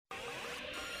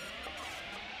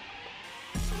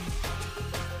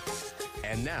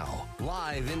And now,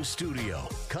 live in studio,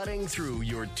 cutting through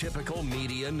your typical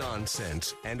media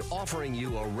nonsense and offering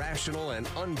you a rational and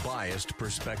unbiased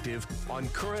perspective on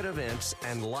current events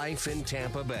and life in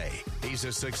Tampa Bay. He's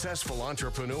a successful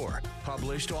entrepreneur,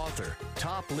 published author,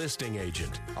 top listing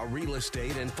agent, a real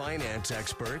estate and finance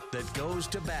expert that goes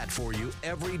to bat for you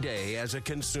every day as a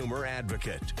consumer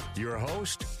advocate. Your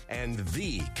host and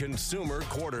the consumer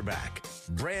quarterback,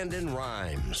 Brandon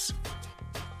Rhymes.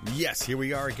 Yes, here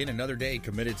we are again, another day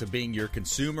committed to being your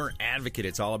consumer advocate.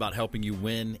 It's all about helping you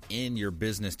win in your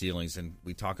business dealings, and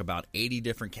we talk about 80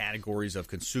 different categories of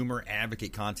consumer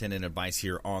advocate content and advice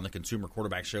here on the Consumer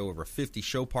Quarterback Show. Over 50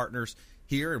 show partners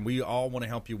here, and we all want to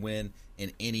help you win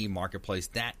in any marketplace.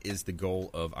 That is the goal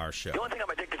of our show. The only thing I'm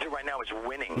addicted to right now is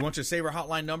winning. We want you to save our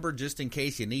hotline number just in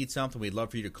case you need something. We'd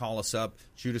love for you to call us up.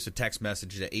 Shoot us a text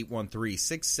message at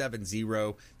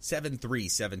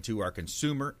 813-670-7372. Our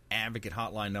consumer advocate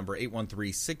hotline number,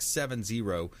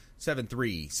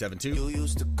 813-670-7372. You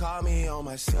used to call me on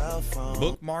my cell phone.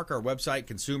 Bookmark our website,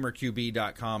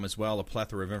 consumerqb.com, as well. A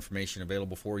plethora of information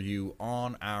available for you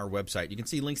on our website. You can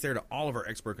see links there to all of our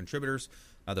expert contributors,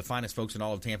 the finest folks in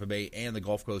all of Tampa Bay and the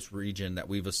Gulf Coast region that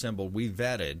we've assembled, we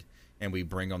vetted, and we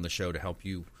bring on the show to help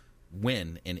you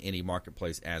win in any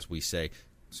marketplace, as we say.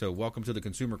 So welcome to the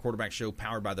Consumer Quarterback Show,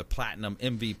 powered by the Platinum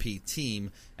MVP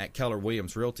team at Keller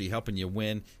Williams Realty, helping you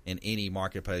win in any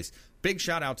marketplace. Big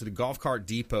shout-out to the Golf Cart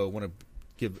Depot. I want to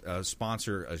give a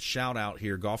sponsor a shout-out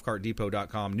here,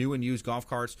 golfcartdepot.com. New and used golf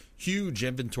carts, huge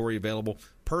inventory available,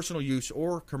 personal use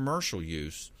or commercial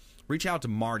use. Reach out to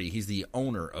Marty. He's the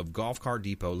owner of Golf Cart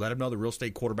Depot. Let him know the Real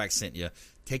Estate Quarterback sent you.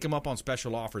 Take him up on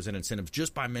special offers and incentives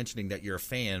just by mentioning that you're a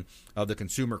fan of the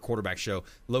Consumer Quarterback Show.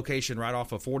 Location right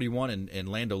off of 41 in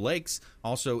Land O'Lakes.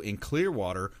 Also in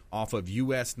Clearwater off of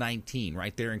US 19.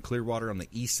 Right there in Clearwater on the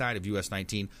east side of US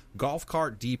 19. Golf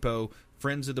Cart Depot.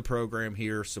 Friends of the program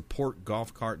here, support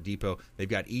Golf Cart Depot. They've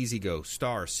got Easy Go,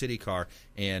 Star, City Car,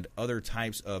 and other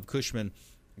types of Cushman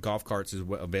golf carts is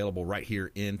available right here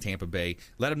in Tampa Bay.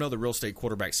 Let them know the Real Estate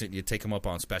Quarterback sent you. Take them up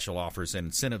on special offers and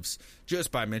incentives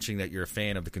just by mentioning that you're a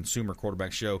fan of the Consumer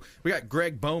Quarterback Show. We got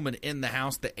Greg Bowman in the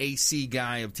house, the AC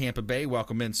guy of Tampa Bay.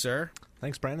 Welcome in, sir.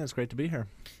 Thanks, Brandon. It's great to be here.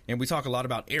 And we talk a lot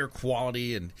about air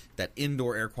quality and that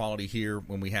indoor air quality here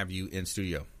when we have you in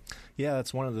studio. Yeah,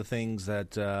 that's one of the things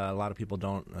that a lot of people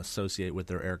don't associate with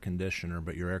their air conditioner,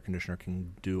 but your air conditioner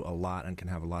can do a lot and can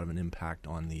have a lot of an impact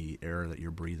on the air that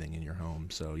you're breathing in your home.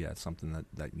 So, yeah, it's something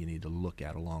that you need to look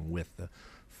at along with the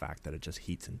fact that it just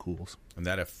heats and cools. And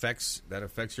that affects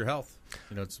your health.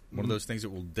 You know, it's one of those things that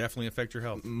will definitely affect your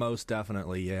health. Most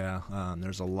definitely, yeah.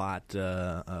 There's a lot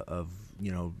of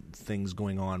things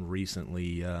going on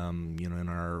recently, in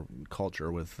our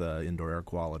culture with indoor air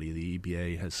quality. The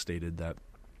EPA has stated that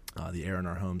the air in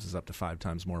our homes is up to 5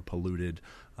 times more polluted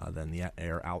than the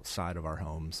air outside of our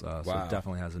homes. Wow. So it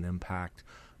definitely has an impact.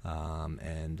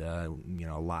 And a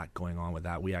lot going on with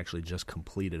that. We actually just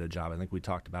completed a job. I think we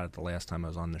talked about it the last time I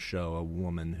was on the show, a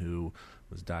woman who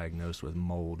was diagnosed with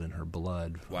mold in her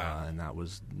blood. Wow. And that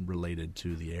was related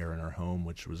to the air in her home,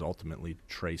 which was ultimately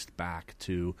traced back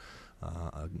to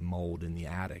a mold in the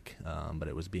attic, but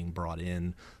it was being brought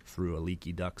in through a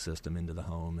leaky duct system into the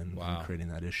home and creating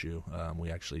that issue. We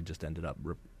actually just ended up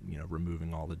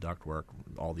removing all the ductwork.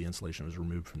 All the insulation was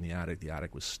removed from the attic. The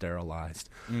attic was sterilized.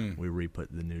 We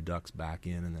re-put the new ducts back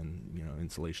in, and then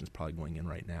insulation's probably going in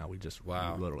right now. We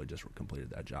literally just completed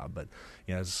that job. But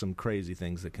there's some crazy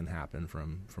things that can happen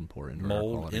from poor indoor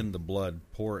mold air quality. in the blood,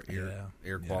 poor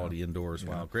air quality indoors.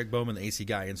 Wow. Greg Bowman, the AC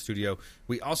guy in studio.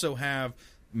 We also have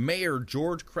Mayor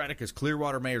George Creticus,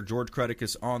 Clearwater Mayor George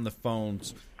Creticus on the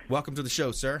phones. Welcome to the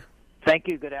show, sir. Thank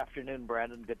you. Good afternoon,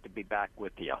 Brandon. Good to be back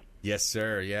with you. Yes,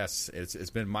 sir. Yes, it's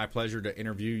been my pleasure to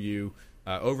interview you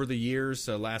over the years,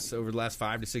 over the last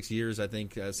 5 to 6 years, I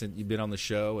think, since you've been on the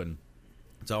show, and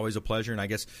it's always a pleasure. And I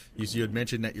guess you had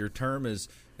mentioned that your term is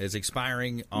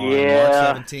expiring on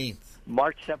March 17th.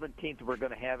 March 17th, we're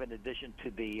going to have, in addition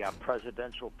to the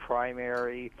presidential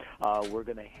primary, we're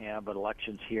going to have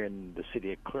elections here in the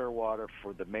city of Clearwater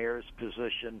for the mayor's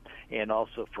position and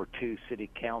also for 2 city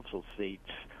council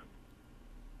seats.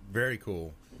 Very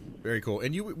cool. Very cool.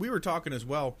 And we were talking as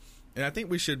well, and I think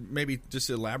we should maybe just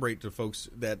elaborate to folks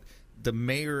that the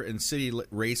mayor and city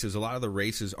races, a lot of the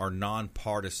races are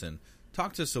nonpartisan.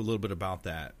 Talk to us a little bit about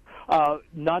that.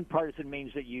 Nonpartisan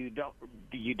means that you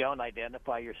don't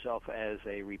identify yourself as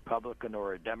a Republican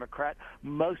or a Democrat.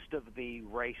 Most of the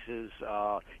races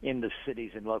in the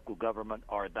cities and local government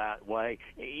are that way.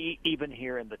 Even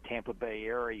here in the Tampa Bay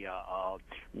area,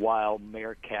 while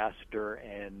Mayor Castor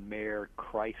and Mayor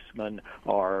Kreisman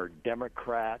are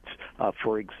Democrats,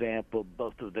 For example,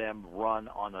 both of them run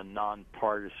on a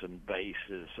nonpartisan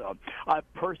basis.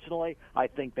 Personally, I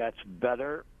think that's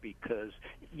better because,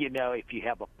 if you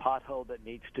have a pothole that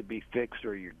needs to be fixed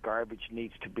or your garbage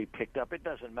needs to be picked up, it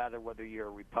doesn't matter whether you're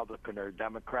a Republican or a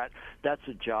Democrat. That's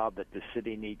a job that the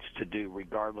city needs to do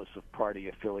regardless of party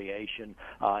affiliation.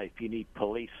 If you need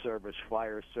police service,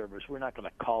 fire service, we're not going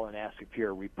to call and ask if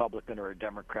you're a Republican or a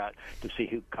Democrat to see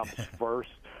who comes first.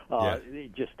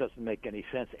 It just doesn't make any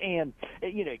sense. And,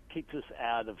 it keeps us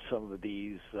out of some of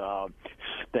these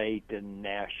state and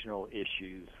national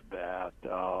issues that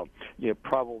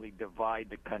probably divide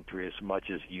the country as much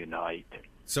as unite.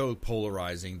 So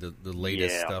polarizing, the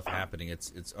latest stuff happening.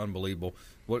 It's unbelievable.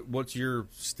 What's your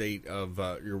state of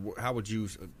how would you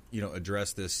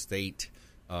address this state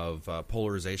of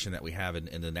polarization that we have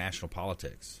in the national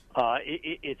politics?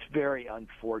 It's very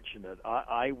unfortunate.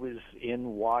 I was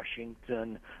in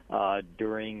Washington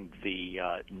during the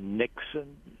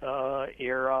Nixon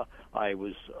era. I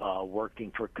was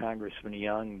working for Congressman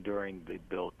Young during the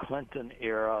Bill Clinton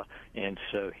era, and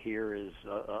so here is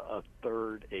a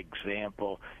third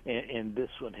example. And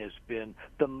this one has been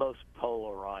the most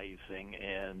polarizing,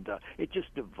 and it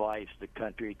just divides the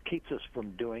country. It keeps us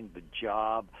from doing the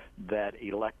job that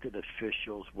elected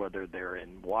officials, whether they're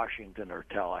in Washington or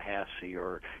Tallahassee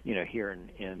or here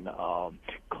in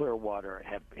Clearwater,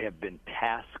 have been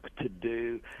tasked to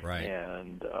do. Right.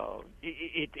 And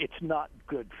it's not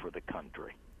good for the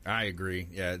country. I agree.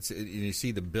 Yeah, you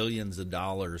see the billions of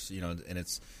dollars, and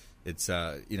it's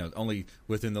only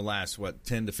within the last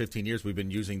 10 to 15 years we've been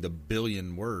using the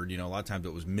billion word. A lot of times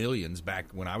it was millions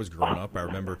back when I was growing up, I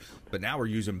remember, but now we're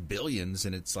using billions,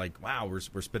 and it's like, wow,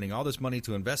 we're spending all this money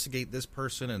to investigate this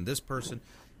person and this person.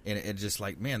 And it's just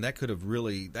like, man, that could have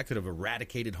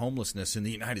eradicated homelessness in the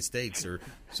United States, or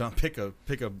some pick a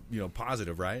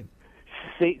positive, right?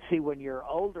 See, when you're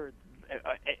older,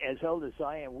 as old as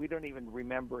I am, we don't even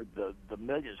remember the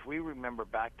millions. We remember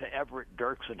back to Everett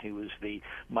Dirksen, who was the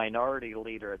minority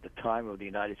leader at the time of the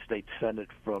United States Senate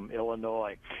from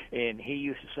Illinois, and he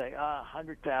used to say,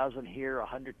 100,000 here,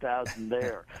 100,000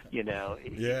 there.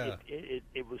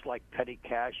 It was like petty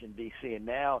cash in D.C. And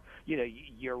now,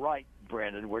 you're right,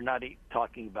 Brandon, we're not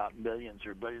talking about millions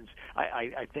or billions.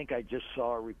 I think I just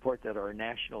saw a report that our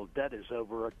national debt is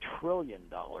over $1 trillion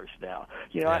now.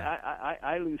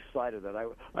 I lose sight of that. I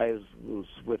was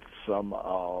with some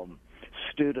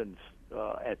students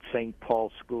at St.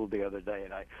 Paul's School the other day,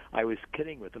 and I was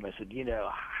kidding with them. I said,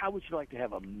 how would you like to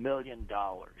have $1 million?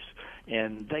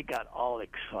 And they got all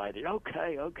excited.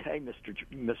 Okay,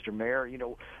 Mr. Mayor.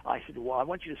 I said, well, I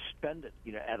want you to spend it,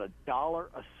 at $1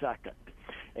 a second.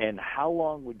 And how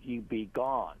long would you be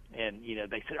gone? And,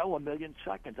 they said, 1 million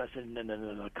seconds. I said,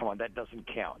 no, come on, that doesn't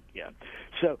count. Yeah.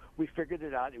 So we figured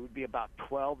it out. It would be about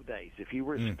 12 days if you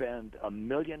were to spend $1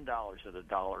 million at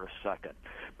 $1 a second.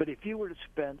 But if you were to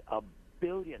spend $1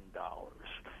 billion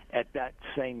at that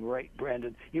same rate,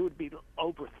 Brandon, it would be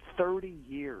over 30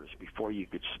 years before you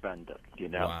could spend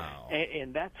it, Wow.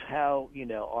 And that's how,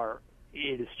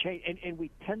 it has changed. And we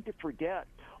tend to forget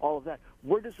all of that.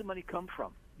 Where does the money come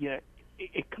from?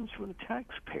 It comes from the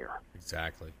taxpayer.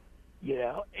 Exactly.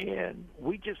 And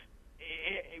we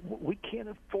can't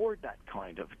afford that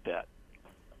kind of debt.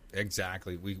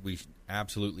 Exactly. We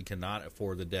absolutely cannot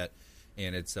afford the debt,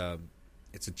 and it's a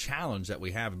challenge that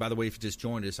we have. And by the way, if you just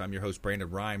joined us, I'm your host, Brandon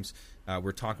Rhymes.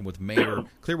 We're talking with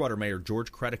Clearwater Mayor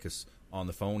George Creticus on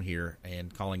the phone here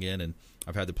and calling in, and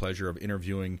I've had the pleasure of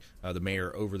interviewing the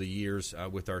mayor over the years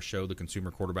with our show, the Consumer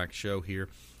Quarterback Show here.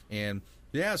 And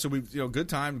yeah, so we've good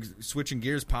time switching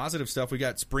gears, positive stuff. We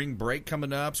got spring break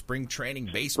coming up, spring training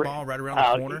baseball right around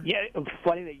the corner. Yeah,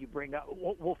 funny that you bring up.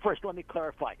 Well, first let me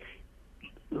clarify.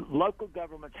 Local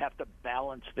governments have to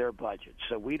balance their budgets,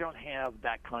 so we don't have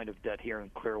that kind of debt here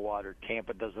in Clearwater.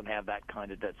 Tampa doesn't have that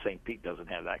kind of debt. St. Pete doesn't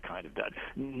have that kind of debt.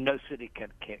 No city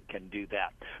can do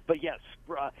that. But yes,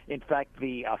 in fact,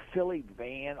 the Philly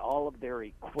van, all of their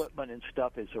equipment and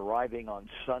stuff is arriving on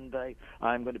Sunday.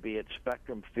 I'm going to be at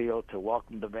Spectrum Field to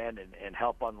welcome the van and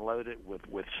help unload it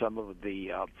with some of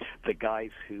the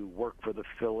guys who work for the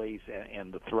Phillies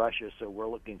and the Threshers. So we're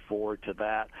looking forward to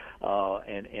that,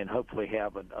 and hopefully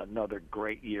have another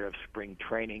great year of spring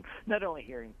training, not only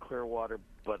here in Clearwater,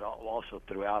 but also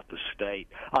throughout the state.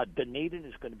 Dunedin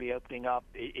is going to be opening up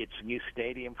its new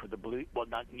stadium for the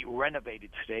renovated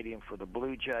stadium for the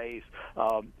Blue Jays.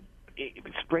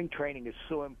 spring training is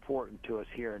so important to us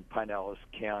here in Pinellas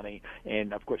County,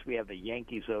 and of course we have the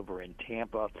Yankees over in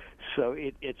Tampa, so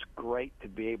it's great to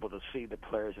be able to see the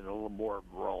players in a little more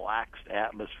relaxed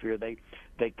atmosphere. They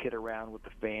kid around with the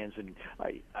fans, and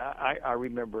I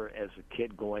remember as a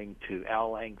kid going to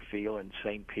Al Lang Field in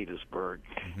St. Petersburg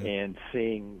and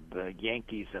seeing the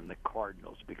Yankees and the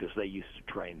Cardinals because they used to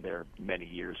train there many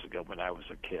years ago when I was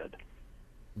a kid.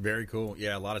 Very cool.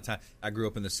 Yeah, a lot of time. I grew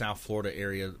up in the South Florida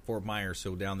area, Fort Myers,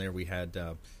 so down there we had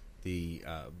the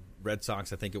Red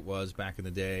Sox, I think it was, back in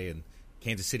the day, and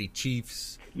Kansas City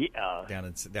Chiefs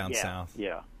down south.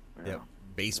 Yeah.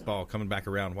 Baseball coming back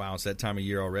around. Wow, it's that time of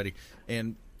year already.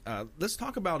 And let's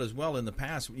talk about as well in the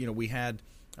past, we had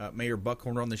Mayor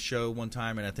Buckhorn on the show one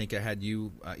time, and I think I had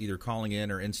you either calling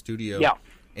in or in studio. Yeah.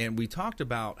 And we talked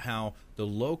about how the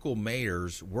local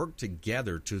mayors work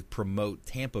together to promote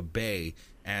Tampa Bay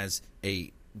as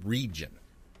a region.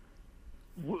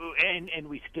 And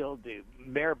we still do.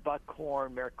 Mayor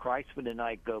Buckhorn, Mayor Kreisman, and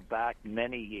I go back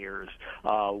many years.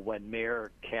 When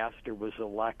Mayor Castor was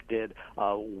elected,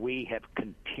 we have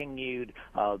continued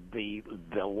the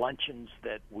luncheons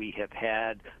that we have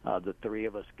had. The three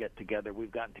of us get together.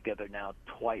 We've gotten together now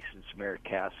twice since Mayor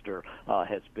Castor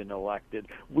has been elected.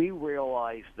 We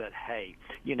realize that, hey,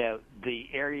 the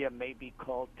area may be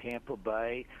called Tampa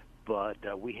Bay, but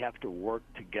we have to work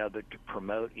together to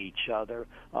promote each other.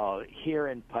 Here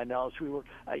in Pinellas, we were,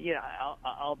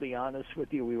 I'll be honest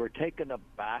with you, we were taken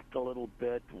aback a little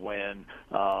bit when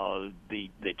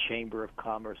the Chamber of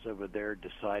Commerce over there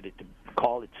decided to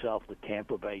call itself the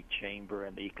Tampa Bay Chamber,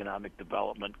 and the Economic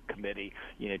Development Committee,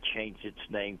 changed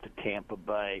its name to Tampa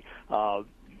Bay.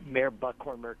 Mayor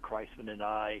Buckhorn, Mayor Kreisman, and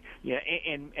I,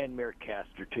 and Mayor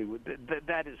Castor too.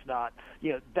 That is not,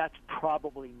 that's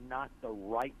probably not the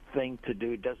right thing to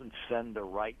do. It doesn't send the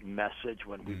right message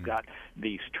when we've got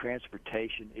these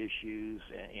transportation issues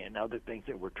and other things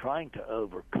that we're trying to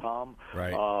overcome.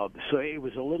 Right. So it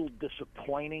was a little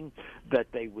disappointing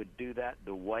that they would do that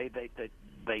the way they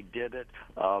did it.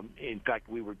 In fact,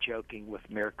 we were joking with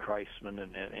Mayor Kreisman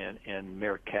and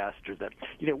Mayor Castor that,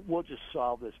 we'll just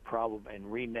solve this problem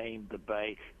and rename the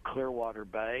bay Clearwater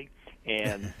Bay,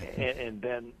 and and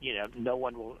then, no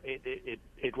one will,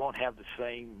 it won't have the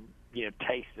same,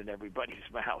 taste in everybody's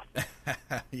mouth.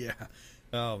 Yeah.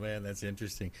 Oh, man, that's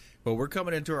interesting. Well, we're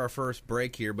coming into our first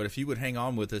break here, but if you would hang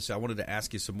on with us, I wanted to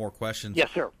ask you some more questions. Yes,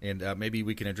 sir. And maybe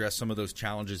we can address some of those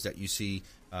challenges that you see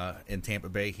in Tampa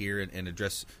Bay here, and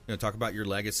address, talk about your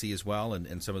legacy as well,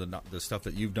 and some of the stuff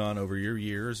that you've done over your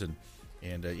years. And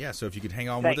so if you could hang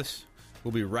on with us,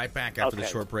 we'll be right back after the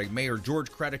short break. Mayor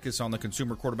George Creticus on the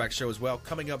Consumer Quarterback Show as well.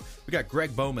 Coming up, we got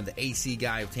Greg Bowman, the AC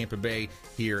guy of Tampa Bay,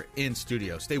 here in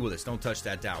studio. Stay with us. Don't touch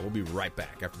that dial. We'll be right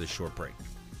back after this short break.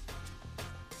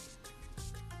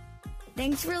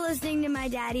 Thanks for listening to My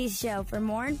Daddy's Show. For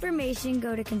more information,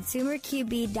 go to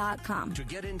ConsumerQB.com. To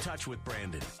get in touch with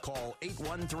Brandon, call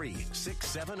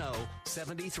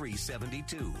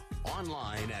 813-670-7372.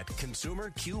 Online at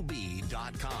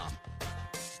ConsumerQB.com.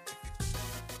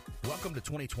 Welcome to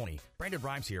 2020. Brandon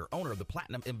Rhymes here, owner of the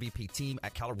Platinum MVP team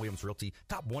at Keller Williams Realty,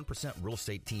 top 1% real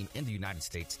estate team in the United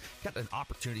States. Got an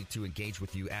opportunity to engage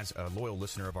with you as a loyal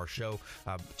listener of our show.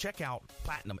 Check out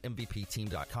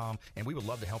PlatinumMVPteam.com, and we would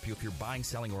love to help you if you're buying,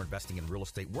 selling, or investing in real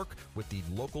estate. Work with the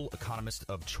local economist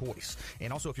of choice.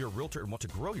 And also, if you're a realtor and want to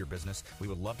grow your business, we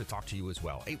would love to talk to you as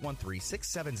well.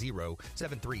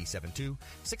 813-670-7372,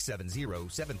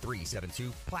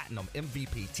 670-7372,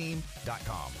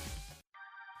 PlatinumMVPteam.com.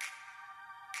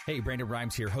 Hey, Brandon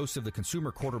Rhymes here, host of the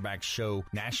Consumer Quarterback Show,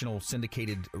 national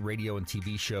syndicated radio and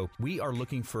TV show. We are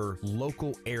looking for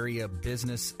local area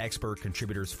business expert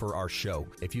contributors for our show.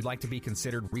 If you'd like to be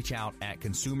considered, reach out at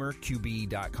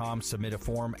ConsumerQB.com, submit a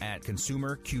form at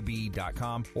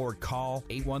ConsumerQB.com, or call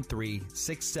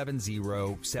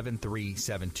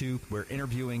 813-670-7372. We're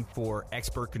interviewing for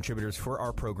expert contributors for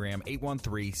our program,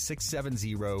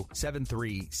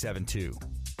 813-670-7372.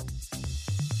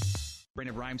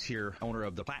 Brandon Rhymes here, owner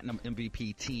of the Platinum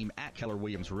MVP team at Keller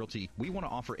Williams Realty. We want to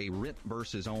offer a rent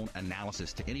versus own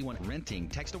analysis to anyone renting.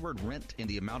 Text the word rent and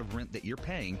the amount of rent that you're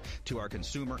paying to our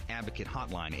consumer advocate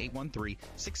hotline,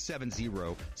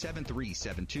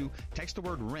 813-670-7372. Text the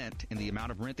word rent and the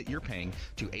amount of rent that you're paying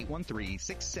to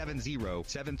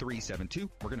 813-670-7372.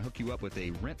 We're going to hook you up with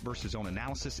a rent versus own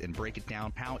analysis and break it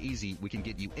down how easy we can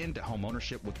get you into home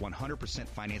ownership with 100%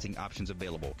 financing options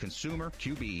available.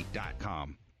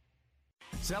 ConsumerQB.com.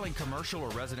 Selling commercial or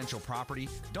residential property?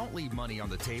 Don't leave money on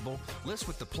the table. List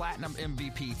with the Platinum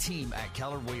MVP team at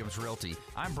Keller Williams Realty.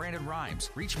 I'm Brandon Rhymes.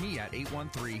 Reach me at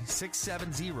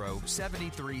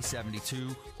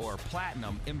 813-670-7372 or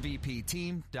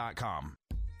PlatinumMVPteam.com.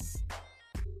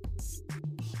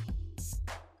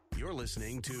 You're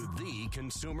listening to the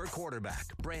consumer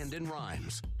quarterback, Brandon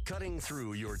Rhymes, cutting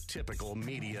through your typical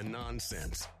media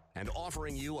nonsense and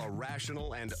offering you a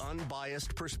rational and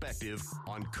unbiased perspective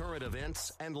on current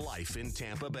events and life in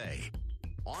Tampa Bay.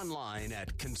 Online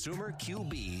at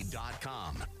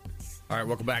consumerqb.com. All right,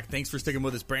 welcome back. Thanks for sticking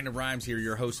with us. Brandon Rhymes here,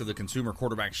 your host of the Consumer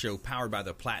Quarterback Show, powered by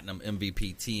the Platinum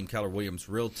MVP team, Keller Williams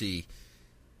Realty.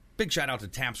 Big shout out to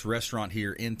Taps Restaurant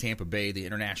here in Tampa Bay. The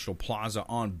International Plaza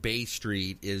on Bay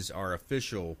Street is our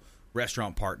official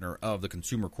restaurant partner of the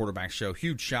Consumer Quarterback Show.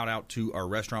 Huge shout out to our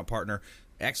restaurant partner.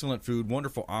 Excellent food,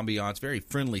 wonderful ambiance, very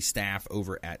friendly staff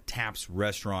over at Taps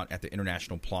Restaurant at the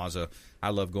International Plaza. I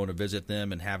love going to visit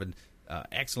them and having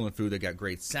excellent food. They got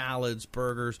great salads,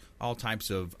 burgers, all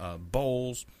types of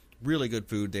bowls. Really good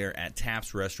food there at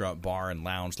Taps Restaurant, Bar, and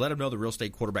Lounge. Let them know the Real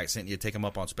Estate Quarterback sent you. Take them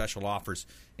up on special offers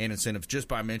and incentives just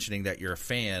by mentioning that you're a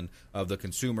fan of the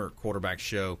Consumer Quarterback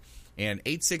Show. And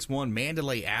 861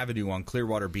 Mandalay Avenue on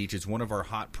Clearwater Beach is one of our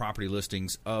hot property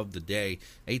listings of the day.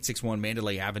 861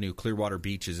 Mandalay Avenue, Clearwater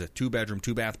Beach is a 2-bedroom,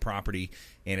 2-bath property,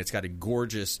 and it's got a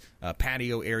gorgeous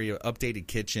patio area, updated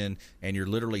kitchen, and you're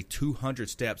literally 200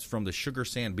 steps from the sugar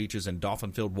sand beaches and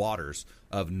dolphin-filled waters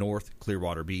of North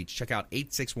Clearwater Beach. Check out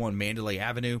 861 Mandalay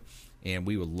Avenue, and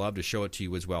we would love to show it to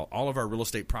you as well. All of our real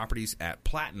estate properties at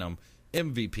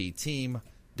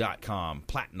PlatinumMVPTeam.com.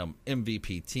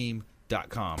 PlatinumMVPTeam.com.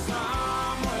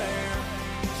 Somewhere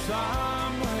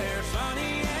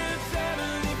sunny and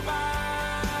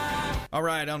 75. All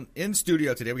right, in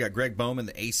studio today, we got Greg Bowman,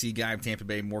 the AC guy of Tampa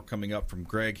Bay. More coming up from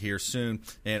Greg here soon.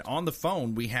 And on the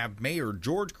phone, we have Mayor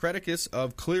George Creticus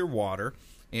of Clearwater.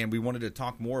 And we wanted to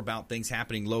talk more about things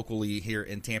happening locally here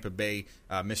in Tampa Bay,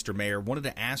 Mr. Mayor. Wanted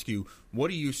to ask you, what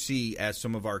do you see as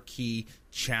some of our key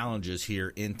challenges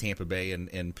here in Tampa Bay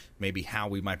and maybe how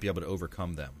we might be able to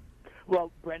overcome them?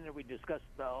 Well, Brendan, we discussed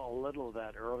a little of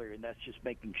that earlier, and that's just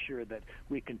making sure that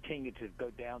we continue to go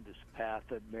down this path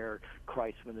that Mayor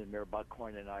Kreisman and Mayor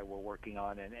Buckhorn and I were working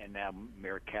on, and now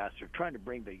Mayor Castor, trying to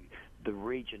bring the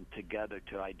region together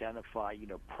to identify,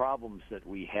 problems that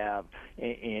we have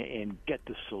and get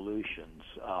to solutions.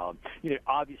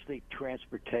 Obviously,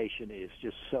 transportation is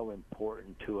just so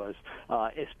important to us,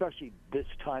 especially this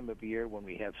time of year when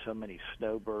we have so many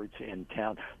snowbirds in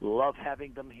town. Love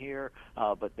having them here,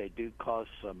 but they do cause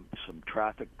some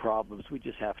traffic problems. We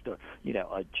just have to,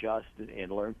 adjust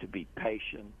and learn to be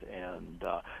patient and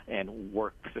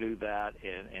work through that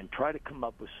and try to come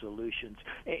up with solutions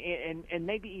and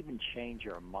maybe even change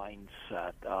our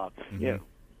mindset.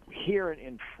 Here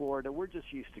in Florida, we're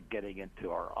just used to getting into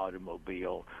our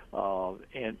automobile,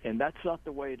 and that's not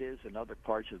the way it is in other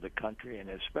parts of the country, and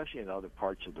especially in other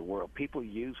parts of the world. People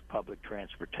use public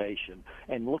transportation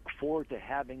and look forward to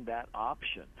having that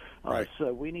option. Right.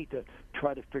 So we need to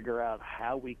try to figure out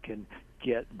how we can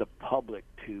get the public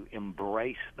to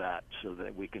embrace that so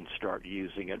that we can start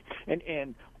using it.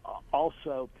 And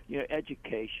also,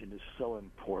 education is so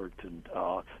important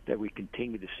that we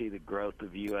continue to see the growth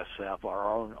of USF,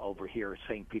 our own over here at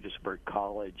St. Petersburg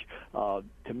College,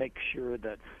 to make sure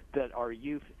that our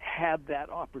youth have that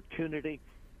opportunity,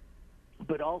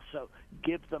 but also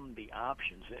give them the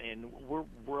options. And we're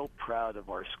real proud of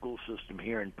our school system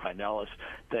here in Pinellas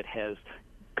that has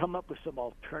come up with some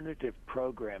alternative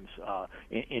programs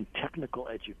in technical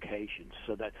education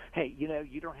so that, hey, you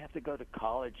don't have to go to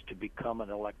college to become an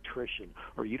electrician,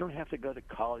 or you don't have to go to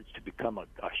college to become a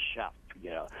chef,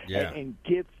 and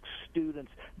give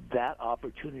students that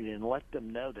opportunity and let them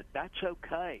know that that's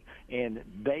okay, and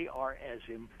they are as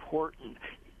important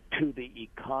to the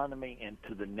economy and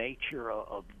to the nature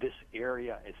of this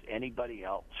area as anybody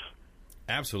else.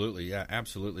 Absolutely, yeah,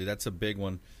 absolutely. That's a big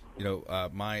one.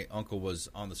 My uncle was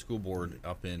on the school board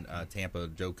up in Tampa,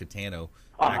 Joe Catano,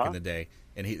 back in the day,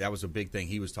 and that was a big thing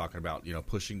he was talking about,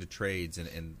 pushing the trades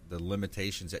and the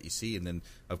limitations that you see. And then,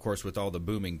 of course, with all the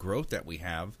booming growth that we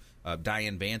have,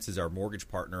 Diane Vance is our mortgage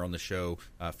partner on the show,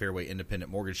 Fairway Independent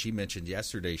Mortgage. She mentioned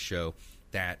yesterday's show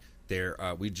that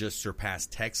we just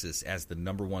surpassed Texas as the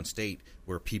 #1 state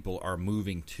where people are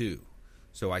moving to.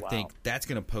 So I think that's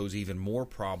going to pose even more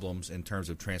problems in terms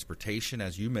of transportation,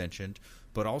 as you mentioned,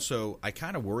 but also I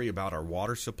kind of worry about our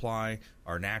water supply,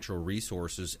 our natural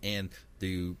resources, and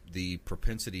the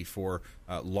propensity for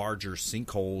larger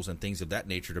sinkholes and things of that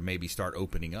nature to maybe start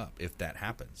opening up if that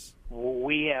happens.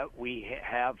 We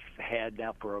have had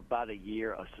now for about a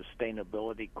year a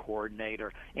sustainability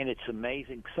coordinator, and it's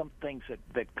amazing some things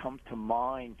that come to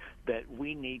mind that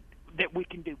we need that we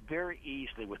can do very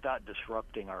easily without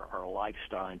disrupting our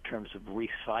lifestyle in terms of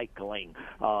recycling,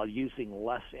 using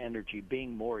less energy,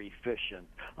 being more efficient.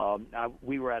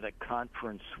 We were at a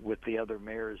conference with the other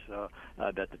mayors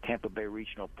that the Tampa Bay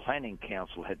Regional Planning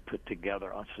Council had put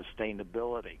together on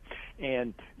sustainability.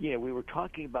 And, we were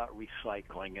talking about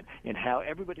recycling and how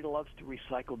everybody loves to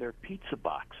recycle their pizza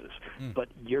boxes, but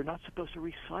you're not supposed to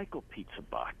recycle pizza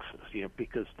boxes,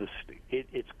 because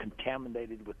it's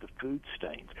contaminated with the food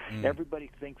stains. Everybody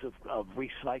thinks of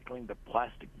recycling the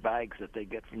plastic bags that they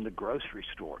get from the grocery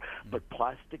store, but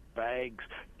plastic bags,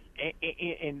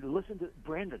 and listen to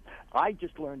Brandon, I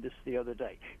just learned this the other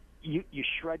day. You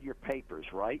shred your papers,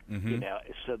 right?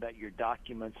 So that your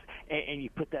documents, and you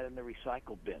put that in the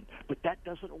recycle bin. But that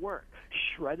doesn't work.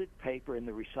 Shredded paper in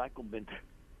the recycle bin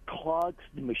clogs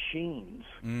the machines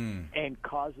and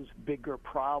causes bigger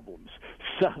problems.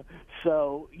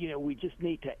 So we just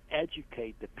need to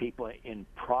educate the people in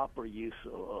proper use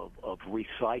of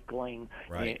recycling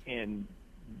and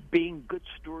being good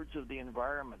stewards of the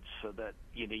environment, so that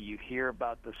you hear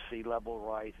about the sea level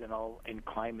rise and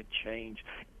climate change,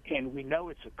 and we know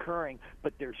it's occurring,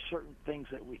 but there's certain things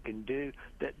that we can do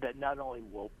that not only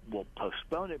will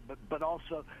postpone it, but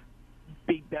also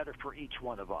be better for each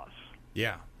one of us.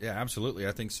 Yeah, absolutely.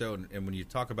 I think so. And when you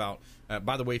talk about,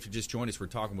 by the way, if you just joined us, we're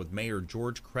talking with Mayor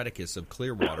George Creticus of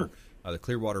Clearwater, the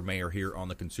Clearwater mayor here on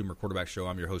the Consumer Quarterback Show.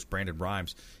 I'm your host, Brandon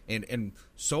Rhymes. And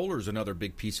solar is another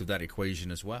big piece of that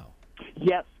equation as well.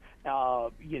 Yes.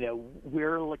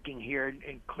 We're looking here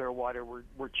in Clearwater.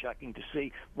 We're checking to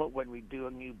see when we do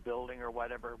a new building or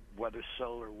whatever, whether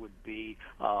solar would be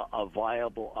a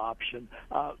viable option.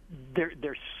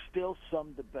 There's still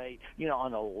some debate,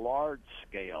 on a large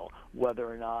scale,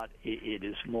 whether or not it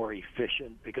is more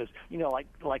efficient, because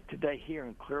like today here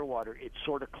in Clearwater, it's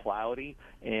sort of cloudy,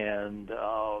 and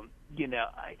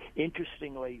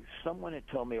interestingly, someone had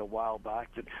told me a while back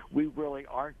that we really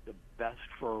aren't the best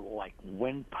for like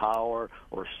wind power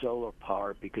or solar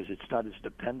power, because it's not as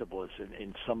dependable as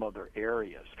in some other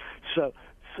areas.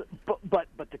 But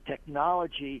the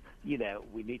technology,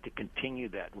 we need to continue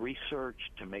that research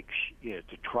to make to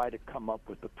try to come up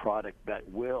with a product that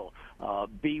will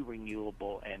be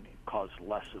renewable and cause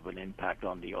less of an impact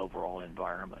on the overall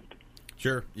environment.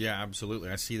 Sure. Yeah, absolutely.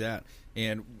 I see that.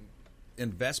 And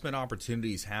investment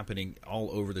opportunities happening all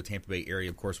over the Tampa Bay area.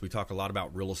 Of course, we talk a lot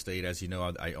about real estate. As you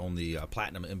know, I own the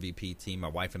Platinum MVP team. My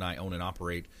wife and I own and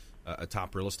operate a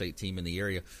top real estate team in the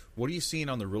area. What are you seeing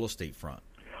on the real estate front?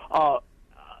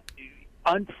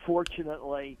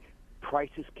 Unfortunately,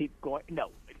 prices keep going.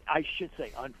 No, I should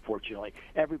say unfortunately.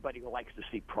 Everybody likes to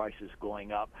see prices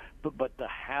going up, but the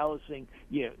housing,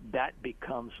 that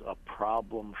becomes a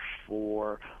problem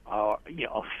for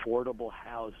affordable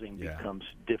housing becomes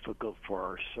difficult for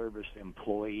our service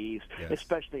employees,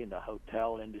 especially in the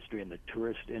hotel industry and the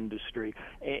tourist industry,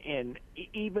 and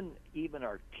even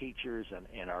our teachers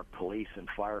and our police and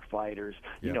firefighters.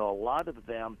 A lot of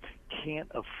them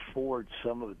can't afford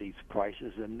some of these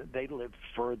prices, and they live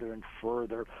further and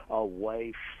further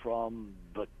away from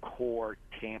the core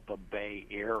Tampa Bay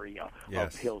area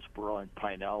of Hillsborough and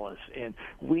Pinellas, and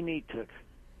we need to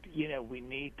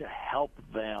help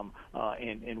them,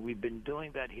 and we've been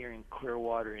doing that here in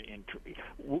Clearwater. And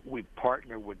we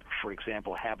partner with, for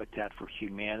example, Habitat for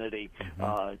Humanity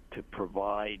to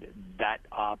provide that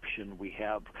option. We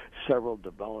have several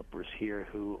developers here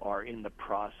who are in the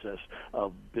process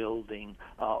of building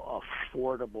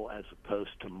affordable as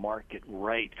opposed to market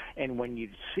rate. And when you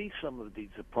see some of these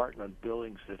apartment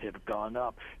buildings that have gone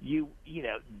up,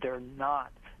 they're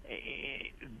not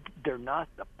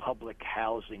the public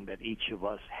housing that each of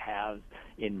us has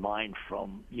in mind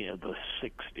from the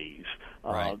 60s.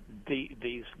 Right.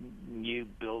 These new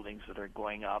buildings that are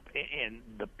going up, and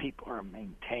the people are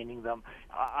maintaining them.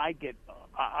 I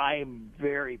am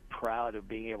very proud of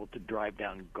being able to drive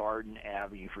down Garden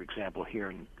Avenue, for example,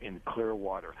 here in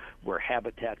Clearwater, where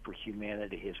Habitat for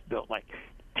Humanity has built like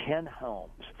 10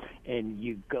 homes, and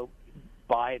you go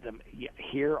buy them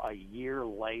here a year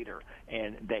later,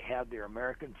 and they have their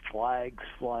American flags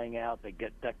flying out. They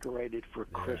get decorated for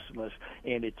Christmas,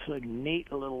 and it's a neat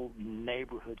little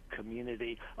neighborhood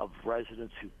community of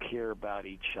residents who care about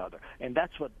each other, and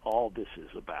that's what all this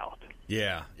is about.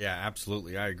 Yeah,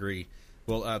 absolutely. I agree.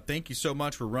 Well, thank you so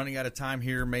much. We're running out of time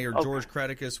here, Mayor George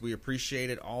Creticus. We appreciate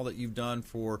it, all that you've done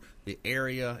for the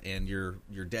area and your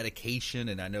dedication,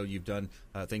 and I know you've done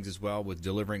things as well with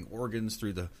delivering organs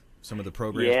through some of the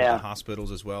programs with the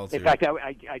hospitals as well. In fact,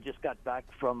 I just got back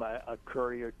from a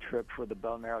courier trip for the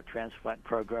bone marrow transplant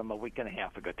program a week and a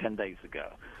half ago, 10 days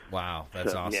ago. Wow,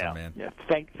 that's awesome, man. Yeah.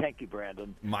 Thank you,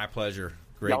 Brandon. My pleasure.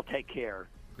 Great. Y'all take care.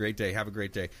 Great day. Have a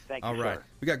great day. Thank you, All right. sir.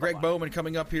 We got Greg Bye-bye. Bowman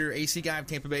coming up here, AC guy of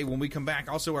Tampa Bay, when we come back.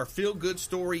 Also, our feel-good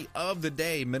story of the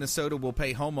day. Minnesota will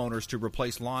pay homeowners to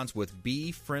replace lawns with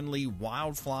bee-friendly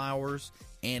wildflowers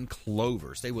and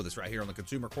clover. Stay with us right here on the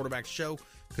Consumer Quarterback Show,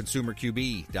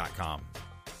 ConsumerQB.com.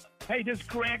 Hey, this is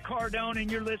Grant Cardone,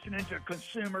 and you're listening to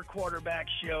Consumer Quarterback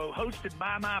Show, hosted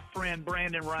by my friend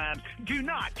Brandon Rhymes. Do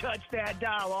not touch that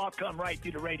dial. I'll come right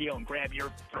through the radio and grab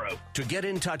your throat. To get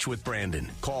in touch with Brandon,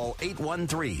 call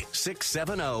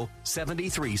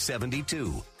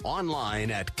 813-670-7372. Online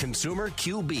at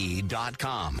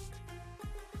ConsumerQB.com.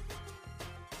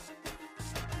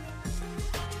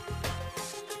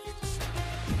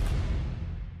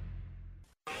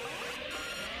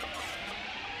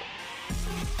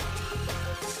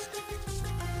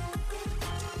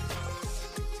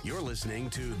 You're listening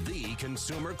to the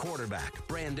Consumer Quarterback,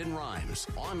 Brandon Rhymes,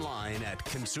 online at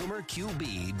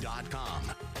ConsumerQB.com.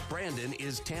 Brandon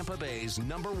is Tampa Bay's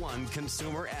 #1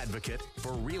 consumer advocate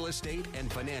for real estate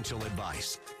and financial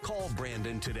advice. Call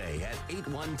Brandon today at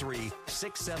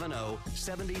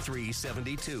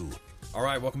 813-670-7372. All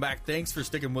right, welcome back. Thanks for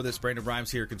sticking with us. Brandon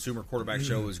Rhymes here, Consumer Quarterback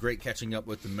Show. It was great catching up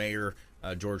with the mayor,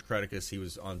 George Creticus. He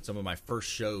was on some of my first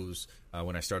shows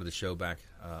when I started the show back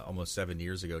almost 7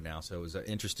 years ago now. So it was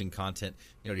interesting content,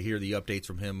 to hear the updates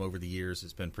from him over the years.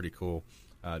 It's been pretty cool,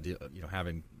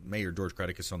 having Mayor George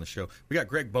Creticus on the show. We got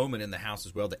Greg Bowman in the house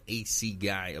as well, the AC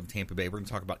guy of Tampa Bay. We're going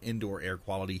to talk about indoor air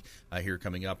quality here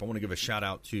coming up. I want to give a shout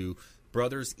out to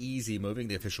Brothers Easy Moving.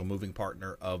 The official moving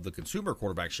partner of the Consumer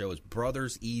Quarterback Show is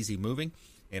Brothers Easy Moving.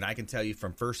 And I can tell you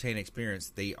from firsthand experience,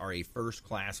 they are a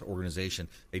first-class organization.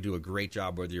 They do a great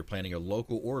job whether you're planning a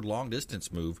local or long-distance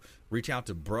move. Reach out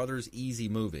to Brothers Easy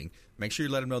Moving. Make sure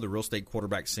you let them know the real estate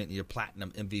quarterback sent you.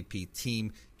 Platinum MVP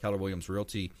team, Keller Williams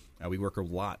Realty. We work a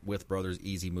lot with Brothers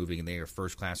Easy Moving, and they are a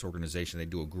first-class organization. They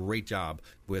do a great job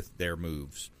with their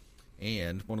moves.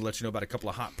 And want to let you know about a couple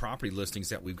of hot property listings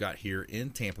that we've got here in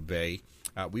Tampa Bay.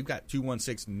 We've got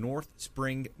 216 North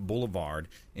Spring Boulevard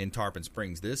in Tarpon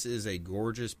Springs. This is a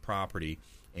gorgeous property,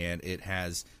 and it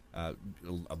has a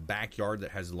backyard that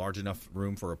has large enough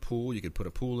room for a pool. You could put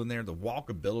a pool in there. The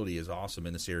walkability is awesome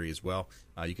in this area as well.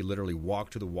 You could literally walk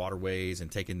to the waterways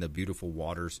and take in the beautiful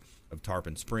waters of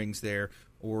Tarpon Springs there,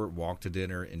 or walk to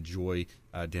dinner, enjoy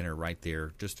dinner right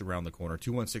there just around the corner.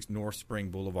 216 North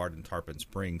Spring Boulevard in Tarpon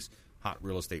Springs. Hot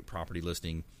real estate property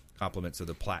listing, compliments of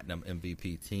the Platinum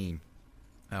MVP team.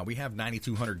 We have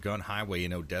 9200 Gun Highway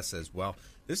in Odessa as well.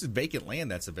 This is vacant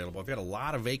land that's available. I've got a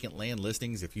lot of vacant land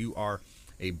listings. If you are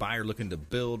a buyer looking to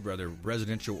build, whether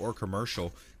residential or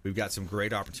commercial, we've got some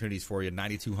great opportunities for you.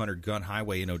 9200 Gun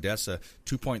Highway in Odessa,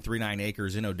 2.39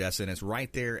 acres in Odessa, and it's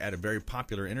right there at a very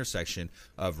popular intersection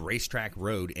of Racetrack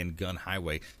Road and Gun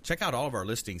Highway. Check out all of our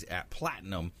listings at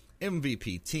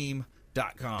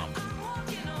PlatinumMVPTeam.com.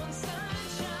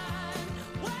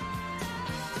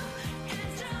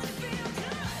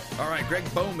 All right, Greg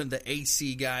Bowman, the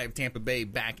AC guy of Tampa Bay,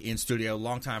 back in studio,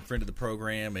 longtime friend of the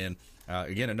program, and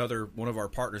again, another one of our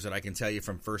partners that I can tell you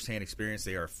from firsthand experience,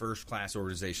 they are a first-class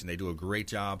organization. They do a great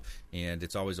job, and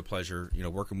it's always a pleasure,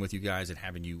 working with you guys and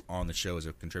having you on the show as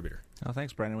a contributor. Oh,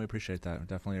 thanks, Brandon. We appreciate that. We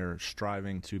definitely are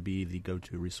striving to be the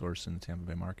go-to resource in the Tampa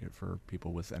Bay market for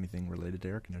people with anything related to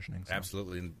air conditioning. So.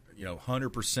 Absolutely, and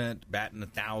 100%, batting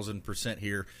 1,000%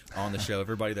 here on the show.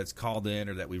 Everybody that's called in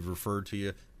or that we've referred to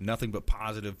you, nothing but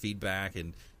positive feedback,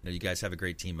 and you guys have a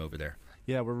great team over there.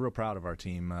 Yeah, we're real proud of our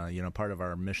team. Part of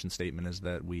our mission statement is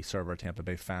that we serve our Tampa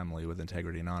Bay family with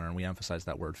integrity and honor, and we emphasize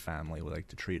that word family. We like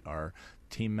to treat our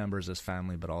team members as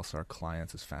family, but also our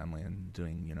clients as family, and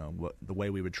doing, the way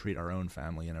we would treat our own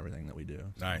family in everything that we do.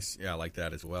 Nice. Yeah, I like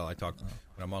that as well. I talk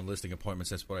when I'm on listing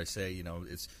appointments, that's what I say.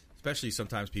 It's especially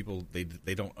sometimes people,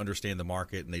 they don't understand the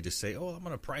market, and they just say, I'm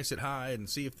going to price it high and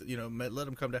see if, let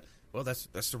them come down. Well,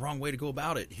 that's the wrong way to go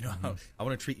about it. I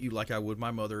want to treat you like I would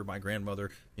my mother, my grandmother.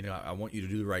 I want you to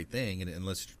do the right thing, and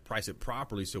let's price it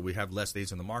properly so we have less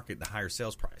days on the market, the higher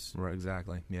sales price. Right,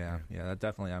 exactly. Yeah. That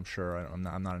definitely. I'm sure. I'm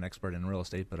not an expert in real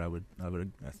estate, but I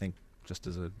think just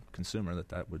as a consumer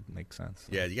that would make sense.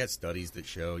 Yeah, you got studies that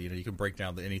show. You can break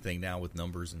down anything now with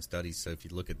numbers and studies. So if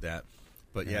you look at that.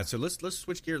 But yeah, so let's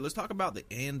switch gears. Let's talk about the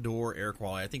indoor air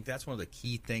quality. I think that's one of the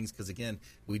key things because again,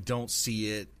 we don't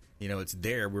see it. It's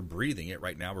there. We're breathing it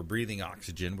right now. We're breathing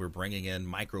oxygen. We're bringing in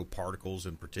microparticles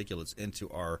and particulates into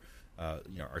our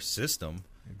system.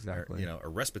 Exactly. A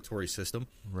respiratory system.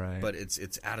 Right. But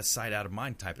it's out of sight, out of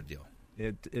mind type of deal.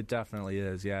 It definitely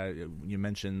is. Yeah. You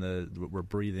mentioned we're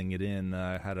breathing it in.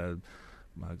 I had a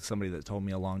somebody that told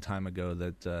me a long time ago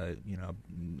that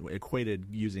equated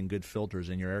using good filters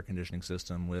in your air conditioning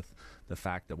system with the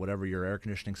fact that whatever your air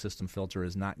conditioning system filter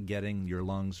is not getting, your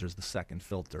lungs, there's the second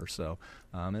filter. So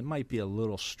it might be a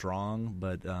little strong,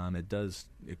 but it does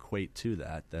equate to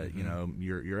that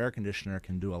your air conditioner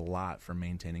can do a lot for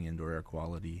maintaining indoor air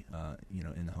quality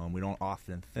in the home. We don't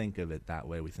often think of it that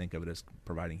way. We think of it as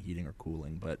providing heating or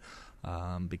cooling, but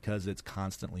because it's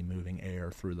constantly moving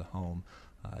air through the home,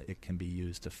 it can be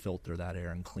used to filter that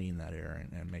air and clean that air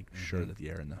and make sure that the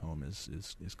air in the home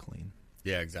is clean.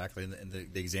 Yeah, exactly. And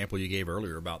the example you gave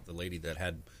earlier about the lady that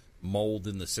had mold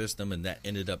in the system and that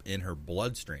ended up in her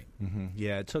bloodstream.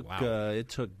 Yeah, it took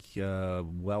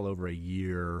well over a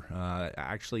year.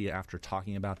 Actually, after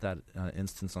talking about that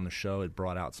instance on the show, it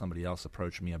brought out somebody else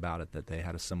approached me about it, that they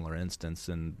had a similar instance,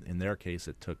 and in their case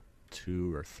it took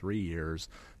 2 or 3 years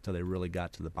till they really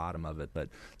got to the bottom of it, but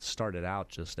started out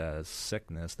just as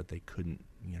sickness that they couldn't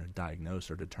diagnose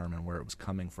or determine where it was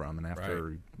coming from, and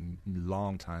after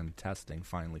long time testing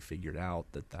finally figured out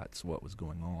that that's what was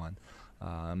going on.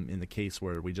 In the case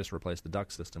where we just replaced the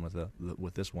duct system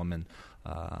with this woman,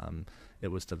 it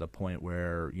was to the point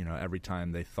where every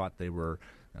time they thought they were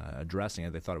addressing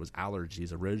it, they thought it was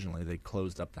allergies originally. They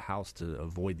closed up the house to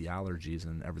avoid the allergies,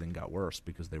 and everything got worse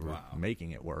because they were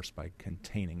making it worse by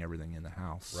containing everything in the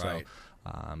house. Right.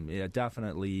 So,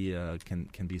 definitely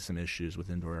can be some issues with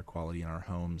indoor air quality in our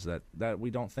homes that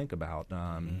we don't think about.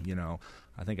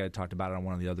 I think I talked about it on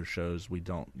one of the other shows. We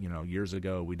don't, years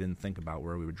ago we didn't think about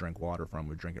where we would drink water from.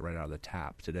 We'd drink it right out of the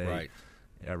tap. Today,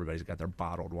 everybody's got their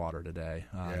bottled water today.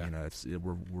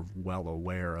 We're well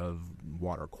aware of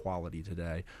water quality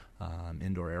today.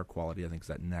 Indoor air quality, I think, is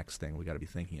that next thing we got to be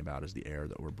thinking about, is the air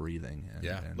that we're breathing.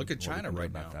 And look at China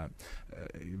right now. That.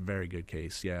 Very good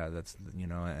case. Yeah, that's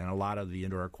and a lot of the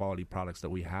indoor air quality products that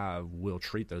we have will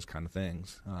treat those kind of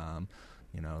things.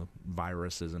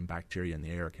 Viruses and bacteria in the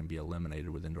air can be eliminated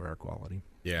with indoor air quality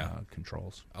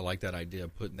controls. I like that idea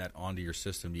of putting that onto your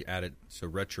system. You add it, so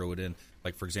retro it in.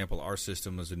 Like, for example, our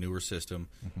system is a newer system.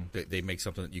 They make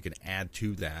something that you can add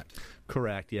to that.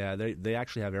 Correct, yeah. They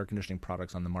actually have air conditioning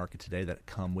products on the market today that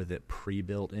come with it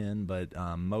pre-built in, but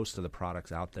most of the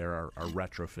products out there are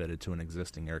retrofitted to an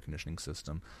existing air conditioning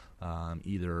system.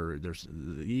 Either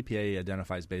the EPA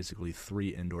identifies basically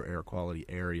 3 indoor air quality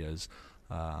areas.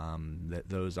 That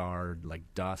those are like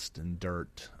dust and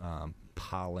dirt,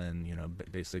 pollen,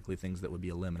 basically things that would be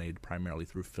eliminated primarily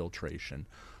through filtration.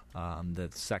 The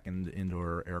second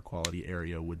indoor air quality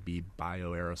area would be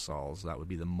bioaerosols. That would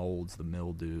be the molds, the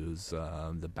mildews,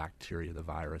 the bacteria, the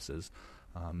viruses.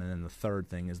 And then the third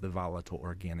thing is the volatile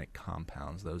organic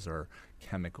compounds. Those are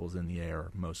chemicals in the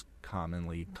air, most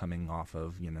commonly coming off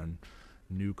of,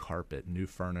 new carpet, new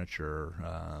furniture,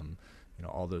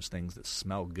 all those things that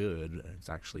smell good. It's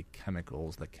actually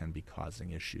chemicals that can be causing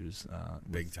issues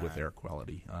with air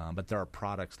quality. But there are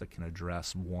products that can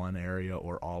address one area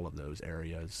or all of those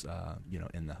areas,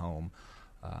 in the home.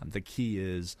 The key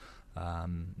is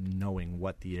knowing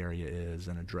what the area is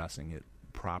and addressing it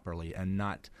properly, and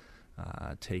not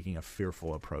taking a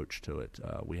fearful approach to it.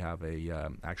 We have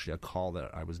actually a call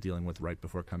that I was dealing with right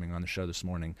before coming on the show this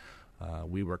morning.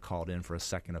 We were called in for a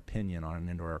second opinion on an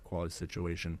indoor air quality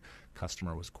situation.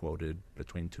 Customer was quoted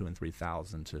between $2,000 and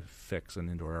 $3,000 to fix an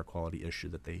indoor air quality issue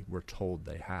that they were told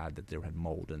they had, that they had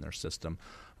mold in their system.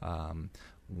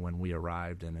 When we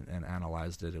arrived and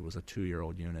analyzed it, it was a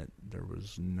 2-year-old unit. There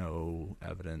was no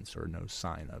evidence or no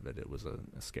sign of it. It was a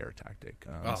scare tactic.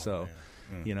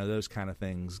 Those kind of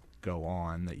things go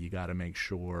on that you got to make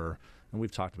sure. And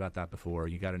we've talked about that before.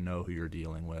 You got to know who you're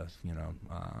dealing with.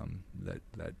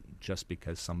 That just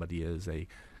because somebody is a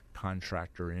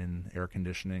contractor in air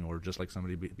conditioning, or just like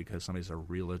because somebody's a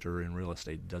realtor in real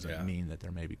estate, doesn't mean that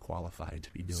they're maybe qualified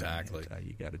to be doing it.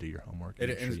 You got to do your homework and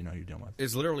make sure you know who you're dealing with.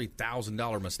 It's literally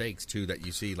 $1,000 mistakes too that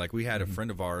you see. Like, we had a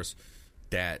friend of ours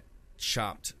that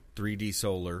shopped 3D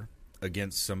solar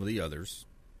against some of the others,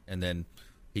 and then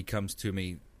he comes to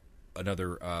me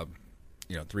another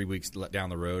 3 weeks down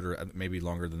the road, or maybe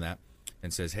longer than that,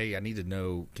 and says, "Hey, I need to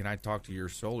know, can I talk to your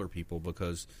solar people,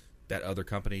 because that other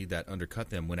company that undercut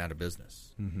them went out of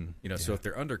business." So if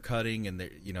they're undercutting, and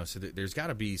there's got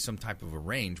to be some type of a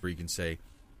range where you can say,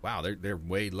 wow, they're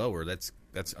way lower. That's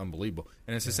unbelievable.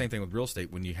 And it's the same thing with real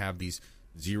estate. When you have these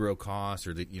zero costs,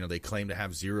 or they claim to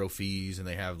have zero fees, and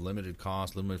they have limited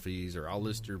costs, limited fees, or I'll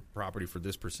list your property for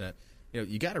this percent.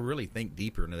 You got to really think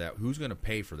deeper into that. Who's going to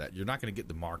pay for that? You're not going to get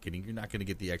the marketing. You're not going to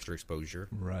get the extra exposure.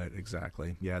 Right,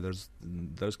 exactly. Yeah, there's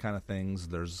those kind of things.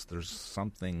 There's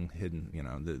something hidden.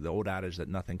 The old adage that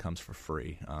nothing comes for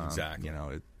free. Exactly.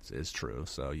 is true.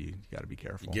 So you got to be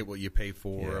careful. You get what you pay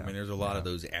for. Yeah. I mean, there's a lot of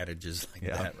those adages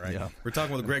like that, right? Yeah. We're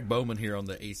talking with Greg Bowman here on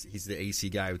the AC. He's the AC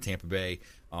guy with Tampa Bay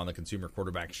on the Consumer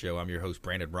Quarterback Show. I'm your host,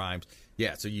 Brandon Rhymes.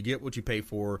 Yeah, so you get what you pay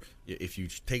for. If you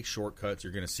take shortcuts,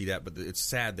 you're going to see that. But it's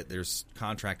sad that there's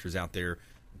contractors out there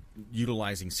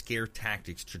utilizing scare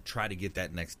tactics to try to get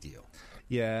that next deal.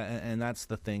 Yeah, and that's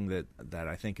the thing that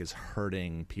I think is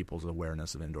hurting people's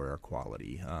awareness of indoor air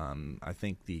quality. I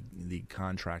think the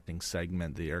contracting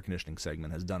segment, the air conditioning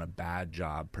segment, has done a bad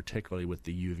job, particularly with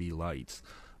the UV lights,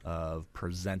 of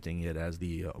presenting it as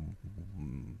the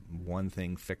one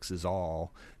thing fixes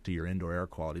all to your indoor air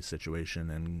quality situation.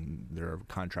 And there are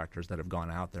contractors that have gone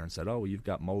out there and said, oh, well, you've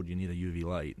got mold, you need a UV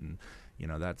light. And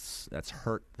that's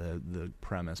hurt the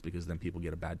premise, because then people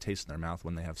get a bad taste in their mouth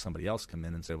when they have somebody else come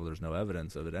in and say, well, there's no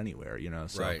evidence of it anywhere.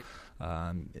 So, right.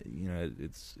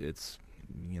 It's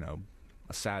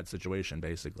a sad situation,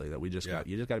 basically, that you just got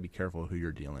to be careful who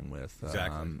you're dealing with,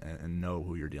 exactly. and know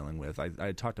who you're dealing with.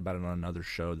 I talked about it on another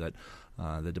show that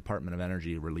the Department of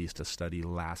Energy released a study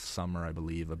last summer, I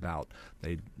believe, about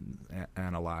they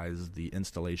analyzed the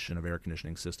installation of air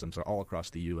conditioning systems all across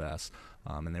the U.S.,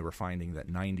 and they were finding that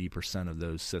 90% of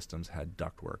those systems had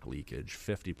ductwork leakage,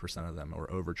 50% of them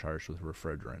were overcharged with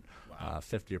refrigerant,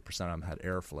 50% of them had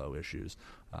airflow issues.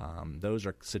 Those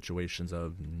are situations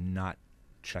of not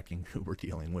checking who we're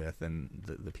dealing with, and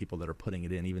the people that are putting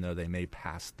it in, even though they may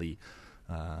pass the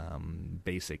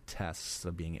basic tests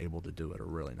of being able to do it, are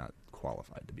really not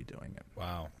qualified to be doing it.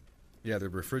 Wow. Yeah, the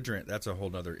refrigerant, that's a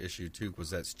whole other issue, too,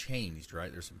 because that's changed,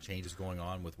 right? There's some changes going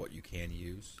on with what you can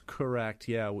use. Correct,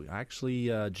 yeah. Actually,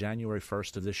 January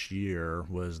 1st of this year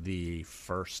was the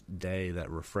first day that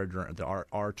refrigerant, the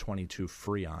R22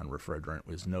 Freon refrigerant,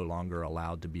 was no longer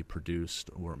allowed to be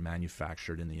produced or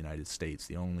manufactured in the United States.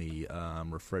 The only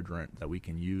refrigerant that we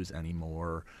can use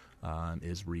anymore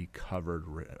is recovered,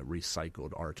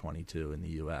 recycled R22 in the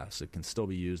U.S. It can still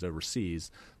be used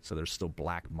overseas, so there's still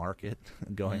black market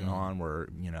going on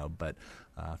but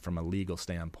from a legal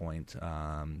standpoint,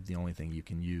 the only thing you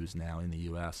can use now in the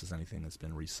U.S. is anything that's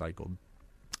been recycled.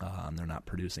 They're not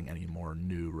producing any more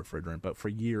new refrigerant, but for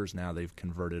years now they've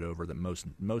converted over. That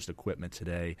most equipment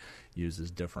today uses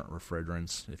different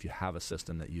refrigerants. If you have a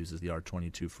system that uses the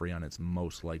R22 Freon, it's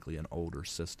most likely an older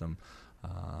system,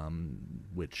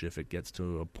 which if it gets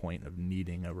to a point of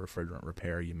needing a refrigerant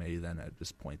repair, you may then at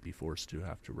this point be forced to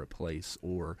have to replace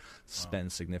or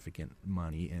spend significant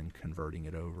money in converting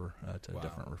it over to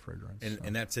different refrigerants.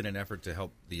 And that's in an effort to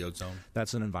help the ozone?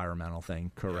 That's an environmental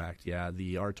thing, correct. Yeah,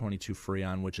 the R22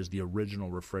 Freon, which is the original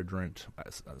refrigerant,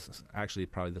 actually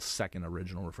probably the second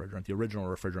original refrigerant. The original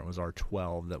refrigerant was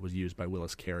R12 that was used by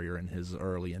Willis Carrier in his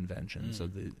early inventions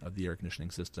of the air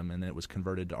conditioning system, and then it was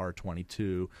converted to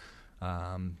R22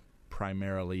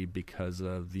 primarily because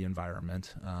of the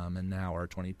environment, and now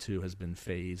R22 has been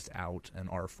phased out, and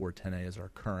R410A is our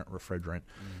current refrigerant,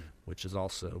 which is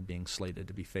also being slated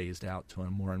to be phased out to a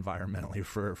more environmentally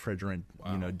refrigerant,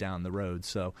 down the road.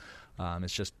 So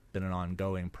it's just been an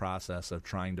ongoing process of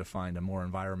trying to find a more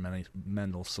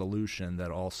environmental solution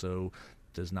that also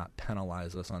does not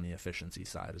penalize us on the efficiency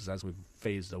side. As we've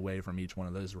phased away from each one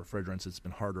of those refrigerants, it's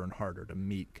been harder and harder to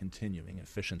meet continuing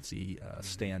efficiency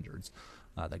standards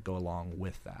that go along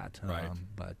with that. Right.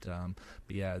 But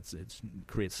yeah, it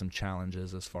creates some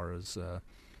challenges as far as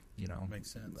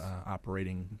makes sense.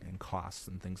 Operating and costs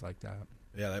and things like that.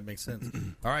 Yeah, that makes sense.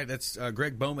 All right, that's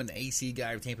Greg Bowman, AC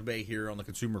guy of Tampa Bay, here on the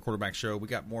Consumer Quarterback Show. We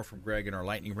got more from Greg in our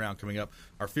lightning round coming up.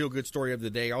 Our feel-good story of the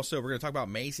day. Also, we're going to talk about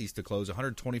Macy's to close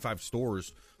 125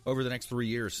 stores over the next 3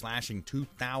 years, slashing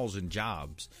 2,000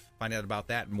 jobs. Find out about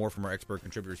that and more from our expert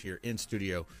contributors here in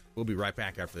studio. We'll be right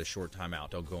back after this short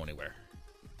timeout. Don't go anywhere.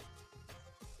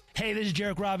 Hey, this is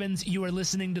Jarek Robbins. You are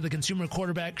listening to the Consumer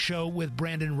Quarterback Show with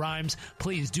Brandon Rhymes.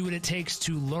 Please do what it takes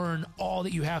to learn all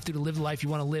that you have to live the life you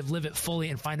want to live it fully,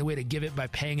 and find a way to give it by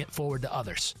paying it forward to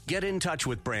others. Get in touch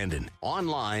with Brandon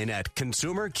online at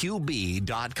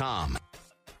consumerqb.com.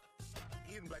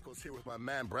 Here with my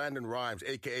man Brandon Rhymes,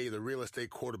 a.k.a. the real estate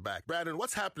quarterback. Brandon,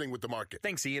 what's happening with the market?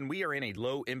 Thanks, Ian. We are in a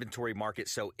low inventory market,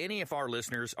 so any of our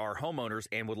listeners are homeowners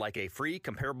and would like a free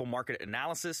comparable market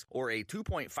analysis or a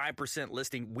 2.5%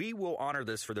 listing, we will honor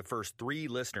this for the first 3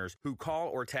 listeners who call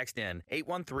or text in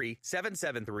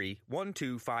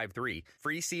 813-773-1253.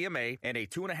 Free CMA and a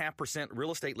 2.5%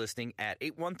 real estate listing at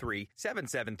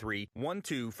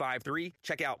 813-773-1253.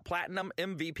 Check out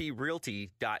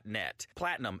PlatinumMVPRealty.net.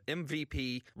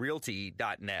 PlatinumMVP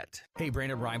KellerWilliamsRealty.net. Hey,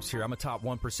 Brandon Rhymes here. I'm a top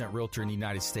 1% realtor in the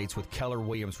United States with Keller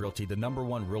Williams Realty, the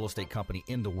 #1 real estate company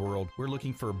in the world. We're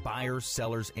looking for buyers,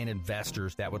 sellers, and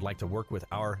investors that would like to work with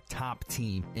our top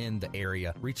team in the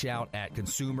area. Reach out at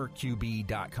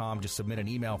ConsumerQB.com. Just submit an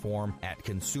email form at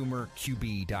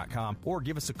ConsumerQB.com or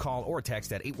give us a call or a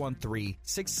text at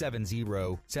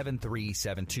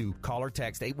 813-670-7372. Call or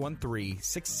text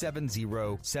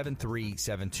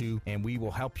 813-670-7372, and we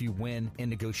will help you win in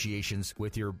negotiations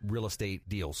with your real estate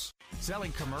deals.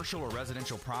 Selling commercial or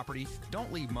residential property?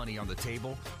 Don't leave money on the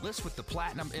table. List with the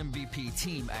Platinum MVP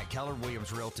team at Keller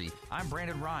Williams Realty. I'm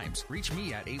Brandon Rhymes. Reach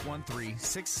me at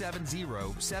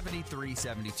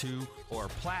 813-670-7372 or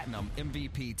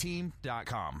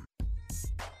PlatinumMVPteam.com.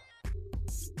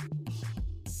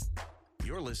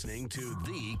 You're listening to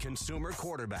the consumer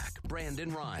quarterback,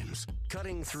 Brandon Rhymes,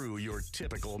 cutting through your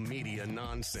typical media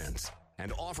nonsense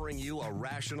and offering you a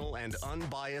rational and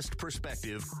unbiased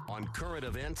perspective on current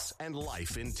events and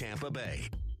life in Tampa Bay.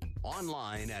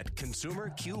 Online at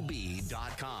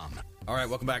ConsumerQB.com. All right,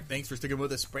 welcome back. Thanks for sticking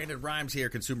with us. Brandon Rhymes here,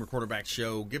 Consumer Quarterback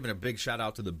Show, giving a big shout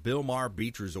out to the Bilmar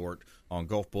Beach Resort on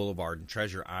Gulf Boulevard and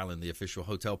Treasure Island. The official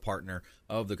hotel partner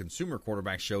of the Consumer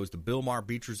Quarterback Show is the Bilmar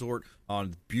Beach Resort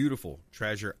on beautiful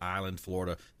Treasure Island,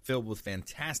 Florida, filled with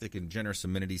fantastic and generous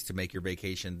amenities to make your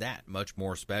vacation that much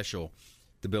more special.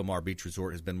 The Bilmar Beach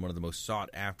Resort has been one of the most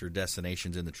sought-after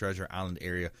destinations in the Treasure Island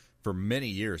area for many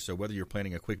years. So whether you're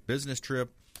planning a quick business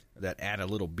trip that add a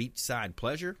little beachside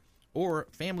pleasure or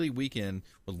family weekend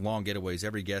with long getaways,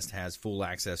 every guest has full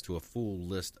access to a full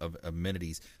list of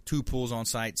amenities. 2 pools on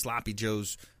site, Sloppy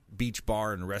Joe's Beach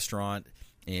Bar and Restaurant,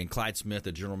 and Clyde Smith,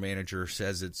 the general manager,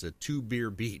 says it's a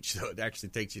 2-beer beach. So it actually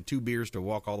takes you 2 beers to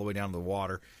walk all the way down to the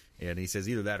water. And he says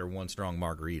either that or 1 strong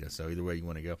margarita. So either way you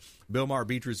want to go. Bilmar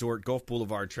Beach Resort, Gulf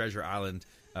Boulevard, Treasure Island.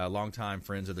 Longtime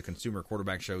friends of the Consumer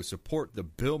Quarterback Show. Support the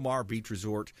Bilmar Beach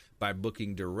Resort by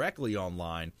booking directly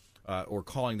online or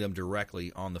calling them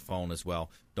directly on the phone as well.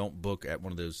 Don't book at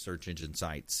one of those search engine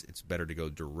sites. It's better to go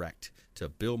direct to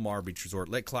Bilmar Beach Resort.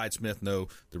 Let Clyde Smith know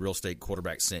the real estate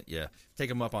quarterback sent you. Take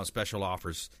them up on special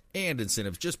offers and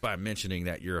incentives just by mentioning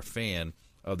that you're a fan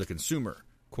of the Consumer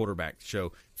Quarterback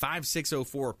Show.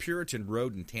 5604 Puritan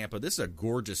Road in Tampa. This is a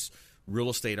gorgeous real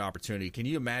estate opportunity. Can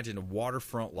you imagine a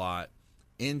waterfront lot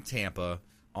in Tampa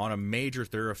on a major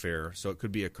thoroughfare? So it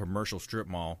could be a commercial strip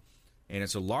mall, and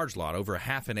it's a large lot, over a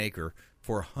half an acre,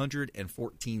 for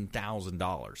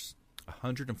 $114,000.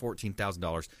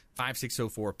 $114,000.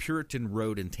 5604 Puritan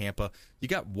Road in Tampa. You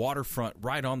got waterfront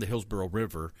right on the Hillsborough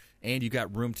River, and you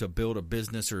got room to build a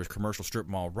business or a commercial strip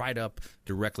mall right up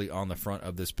directly on the front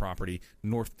of this property,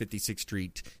 North 56th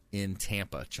Street in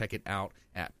Tampa. Check it out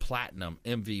at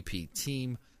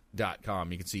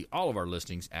PlatinumMVPteam.com. You can see all of our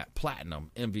listings at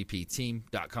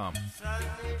PlatinumMVPteam.com.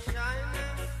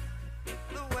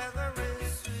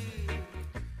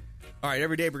 All right,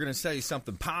 every day we're going to tell you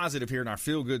something positive here in our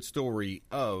feel-good story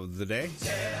of the day.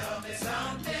 Tell me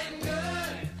something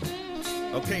good.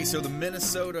 Okay, so the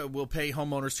Minnesota will pay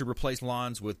homeowners to replace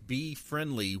lawns with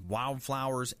bee-friendly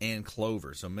wildflowers and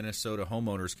clover. So Minnesota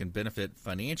homeowners can benefit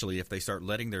financially if they start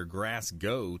letting their grass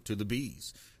go to the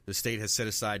bees. The state has set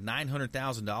aside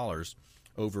 $900,000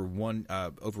 over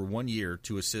one year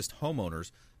to assist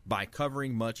homeowners by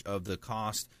covering much of the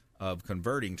cost of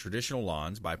converting traditional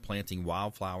lawns by planting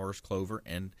wildflowers, clover,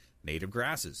 and native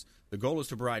grasses. The goal is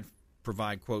to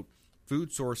provide, quote,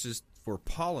 food sources for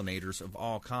pollinators of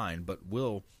all kind, but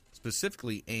will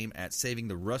specifically aim at saving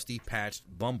the rusty-patched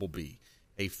bumblebee,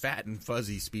 a fat and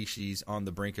fuzzy species on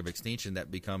the brink of extinction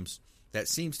that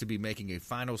seems to be making a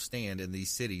final stand in these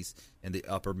cities in the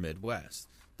upper Midwest.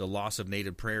 The loss of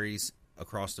native prairies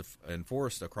and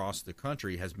forests across the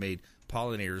country has made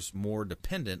pollinators more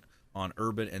dependent on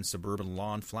urban and suburban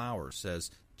lawn flowers,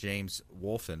 says James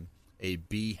Wolfen, a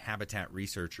bee habitat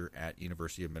researcher at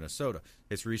University of Minnesota.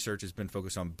 His research has been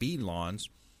focused on bee lawns,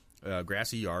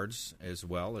 grassy yards as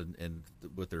well, and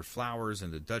with their flowers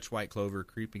and the Dutch white clover,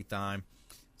 creeping thyme,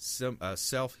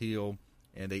 self-heal,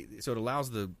 and so it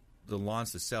allows the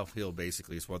lawns to self-heal,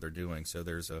 basically, is what they're doing. So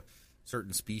there's a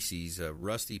certain species, a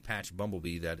rusty-patched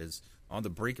bumblebee, that is on the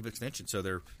brink of extinction. So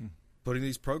they're putting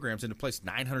these programs into place,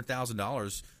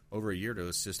 $900,000 over a year to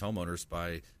assist homeowners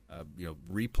by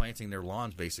replanting their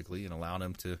lawns, basically, and allowing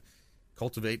them to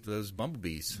cultivate those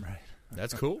bumblebees. Right.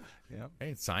 That's cool. Yeah.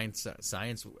 Hey, science at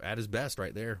its best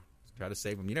right there. Try to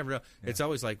save them. You never know. Yeah. It's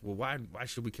always like, well, why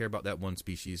should we care about that one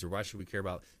species, or why should we care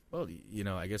about? Well,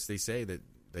 I guess they say that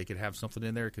they could have something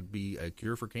in there. It could be a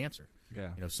cure for cancer. Yeah.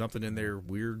 Something in their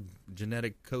weird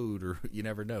genetic code, or you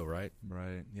never know, right?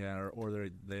 Right. Yeah. Or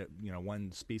they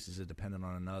one species is dependent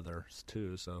on another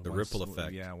too. So the ripple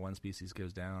effect. Yeah. One species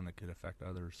goes down, it could affect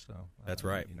others. So that's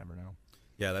right. You never know.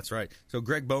 Yeah, that's right. So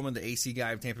Greg Bowman, the AC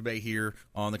guy of Tampa Bay, here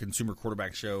on the Consumer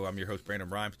Quarterback Show. I'm your host, Brandon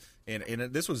Rhymes. And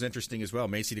this was interesting as well.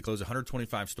 Macy to close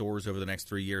 125 stores over the next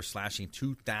 3 years, slashing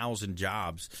 2,000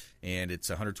 jobs. And it's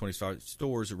 125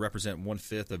 stores that represent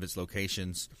 1/5 of its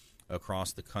locations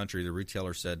across the country. The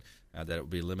retailer said that it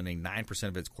would be eliminating 9%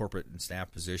 of its corporate and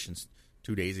staff positions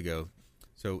 2 days ago.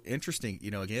 So interesting.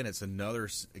 Again, it's another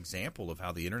example of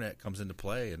how the internet comes into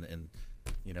play and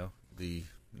the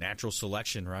natural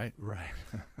selection, right? Right.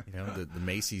 The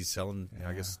Macy's selling,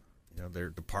 I guess, their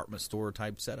department store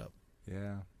type setup.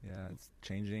 Yeah. It's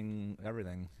changing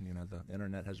everything. The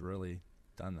internet has really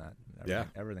done that.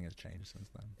 Everything has changed since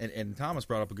then. And Thomas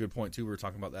brought up a good point, too. We were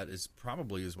talking about that is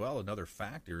probably as well another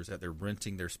factor is that they're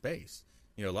renting their space.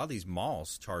 A lot of these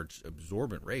malls charge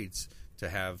exorbitant rates to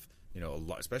have,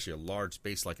 especially a large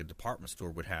space like a department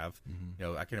store would have.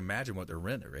 Mm-hmm. I can imagine what their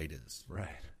rent rate is. Right.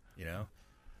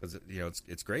 Because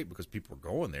it's great because people are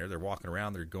going there. They're walking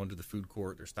around. They're going to the food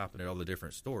court. They're stopping at all the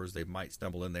different stores. They might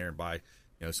stumble in there and buy,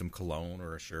 some cologne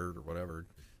or a shirt or whatever.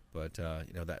 But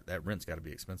that rent's got to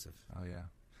be expensive. Oh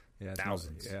yeah,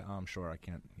 thousands. I'm sure. I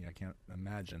can't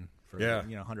imagine for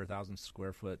 100,000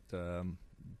 square foot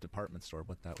department store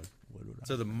what that would.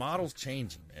 So the model's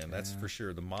changing, and that's for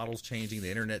sure. The model's changing.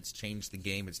 The internet's changed the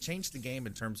game. It's changed the game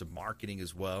in terms of marketing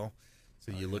as well.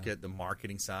 So you look at the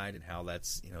marketing side and how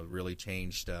that's really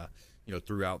changed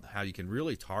throughout how you can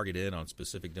really target in on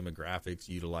specific demographics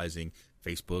utilizing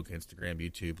Facebook, Instagram,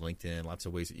 YouTube, LinkedIn, lots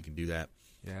of ways that you can do that.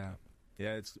 Yeah.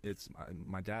 It's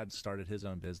my dad started his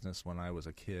own business when I was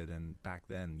a kid, and back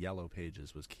then Yellow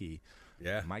Pages was key.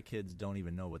 Yeah, my kids don't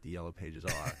even know what the Yellow Pages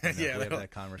are. We have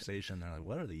that conversation. They're like,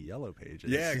 "What are the Yellow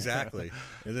Pages?" Yeah, exactly.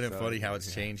 Isn't it funny how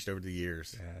it's changed over the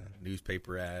years? Yeah.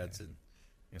 Newspaper ads and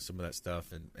some of that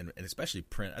stuff, and especially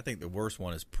print. I think the worst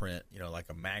one is print. Like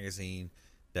a magazine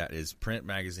that is print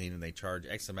magazine, and they charge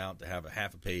X amount to have a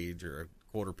half a page or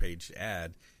a quarter page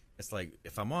ad. It's like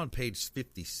if I'm on page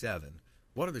 57.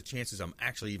 What are the chances I'm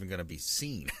actually even going to be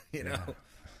seen,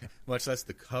 much less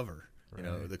the cover,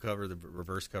 right. The cover, the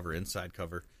reverse cover, inside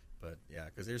cover. But,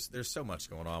 because there's so much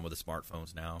going on with the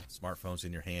smartphones now, smartphones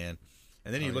in your hand.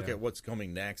 And then you look at what's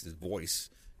coming next is voice.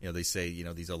 They say,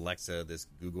 these Alexa, this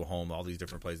Google Home, all these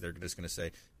different places, they're just going to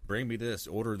say, bring me this,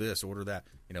 order that.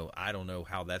 I don't know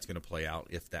how that's going to play out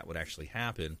if that would actually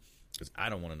happen. Because I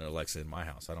don't want an Alexa in my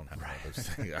house. I don't have one of those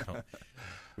things.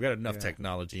 We got enough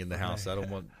technology in the house. I don't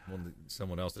want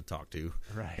someone else to talk to.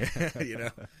 Right.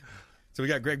 So we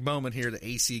got Greg Bowman here, the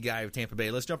AC guy of Tampa Bay.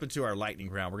 Let's jump into our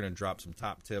lightning round. We're going to drop some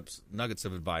top tips, nuggets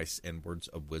of advice, and words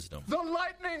of wisdom. The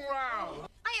lightning round!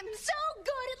 I am so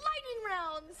good at lightning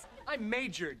rounds! I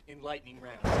majored in lightning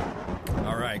rounds.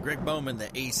 All right, Greg Bowman, the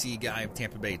AC guy of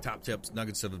Tampa Bay. Top tips,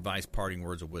 nuggets of advice, parting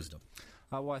words of wisdom.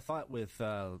 Well, I thought with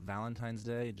Valentine's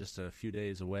Day, just a few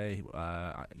days away,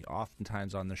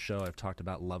 oftentimes on the show I've talked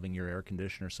about loving your air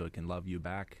conditioner so it can love you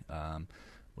back.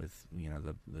 With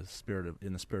the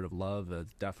spirit of love, it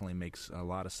definitely makes a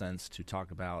lot of sense to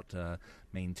talk about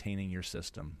maintaining your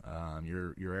system.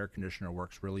 Your air conditioner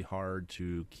works really hard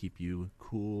to keep you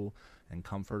cool and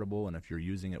comfortable, and if you're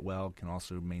using it well, it can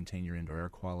also maintain your indoor air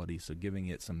quality. So giving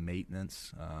it some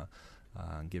maintenance.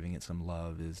 Giving it some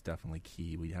love is definitely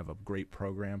key. We have a great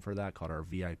program for that called our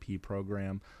VIP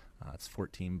program. It's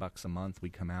 $14 a month. We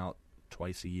come out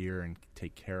twice a year and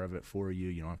take care of it for you.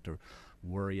 You don't have to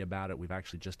worry about it. We've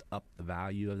actually just upped the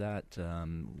value of that.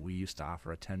 We used to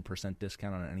offer a 10%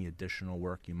 discount on any additional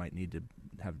work you might need to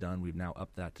have done. We've now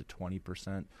upped that to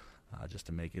 20%. Just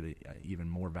to make it an even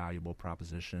more valuable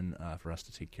proposition for us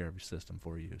to take care of your system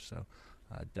for you. So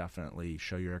definitely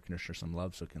show your air conditioner some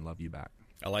love so it can love you back.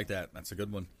 I like that. That's a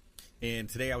good one. And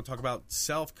today I will talk about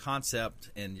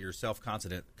self-concept and your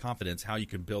self-confidence, how you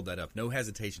can build that up. No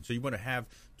hesitation. So you want to have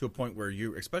to a point where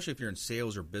you, especially if you're in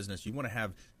sales or business, you want to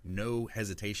have no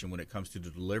hesitation when it comes to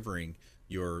delivering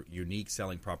your unique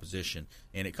selling proposition.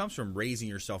 And it comes from raising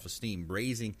your self-esteem,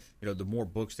 raising, the more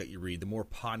books that you read, the more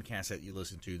podcasts that you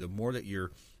listen to, the more that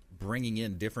you're bringing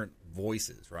in different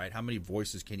voices, right? How many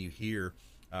voices can you hear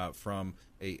from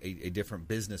a different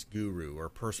business guru or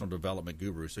personal development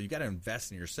guru? So you got to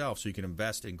invest in yourself so you can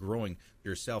invest in growing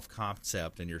your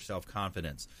self-concept and your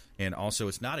self-confidence. And also,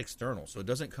 it's not external. So it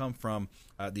doesn't come from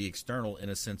the external in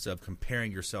a sense of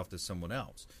comparing yourself to someone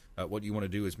else. What you want to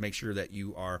do is make sure that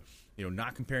you are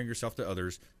not comparing yourself to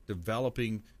others,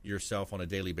 developing yourself on a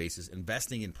daily basis,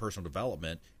 investing in personal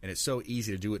development. And it's so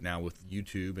easy to do it now with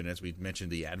YouTube. And as we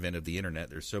mentioned, the advent of the internet,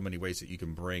 there's so many ways that you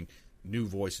can bring new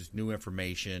voices, new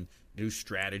information, new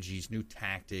strategies, new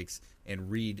tactics,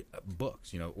 and read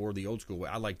books, or the old school way.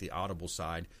 I like the audible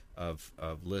side of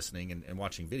listening and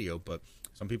watching video, but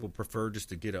some people prefer just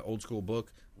to get an old school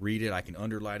book, read it. I can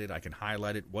underline it, I can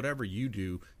highlight it. Whatever you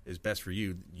do is best for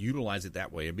you. Utilize it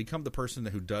that way and become the person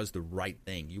who does the right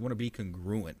thing. You want to be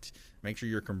congruent. Make sure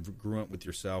you're congruent with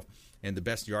yourself, and the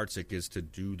best yardstick is to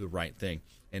do the right thing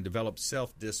and develop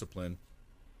self-discipline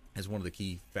as one of the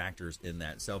key factors in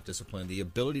that. Self-discipline, the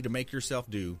ability to make yourself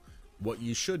do what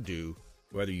you should do,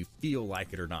 whether you feel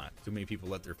like it or not. Too many people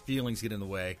let their feelings get in the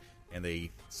way, and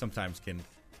they sometimes can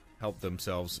help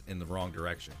themselves in the wrong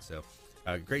direction. So,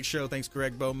 great show. Thanks,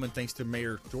 Greg Bowman. Thanks to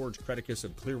Mayor George Creticus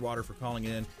of Clearwater for calling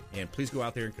in. And please go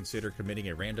out there and consider committing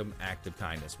a random act of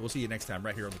kindness. We'll see you next time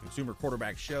right here on the Consumer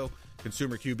Quarterback Show,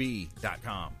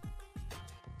 ConsumerQB.com.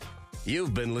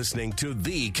 You've been listening to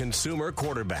The Consumer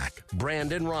Quarterback,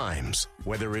 Brandon Rhymes.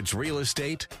 Whether it's real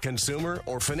estate, consumer,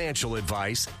 or financial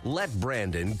advice, let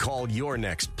Brandon call your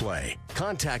next play.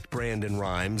 Contact Brandon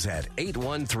Rhymes at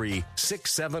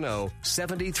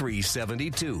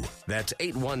 813-670-7372. That's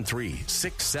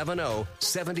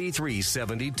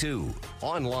 813-670-7372.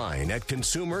 Online at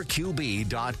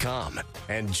ConsumerQB.com.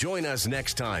 And join us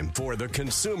next time for The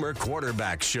Consumer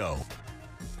Quarterback Show.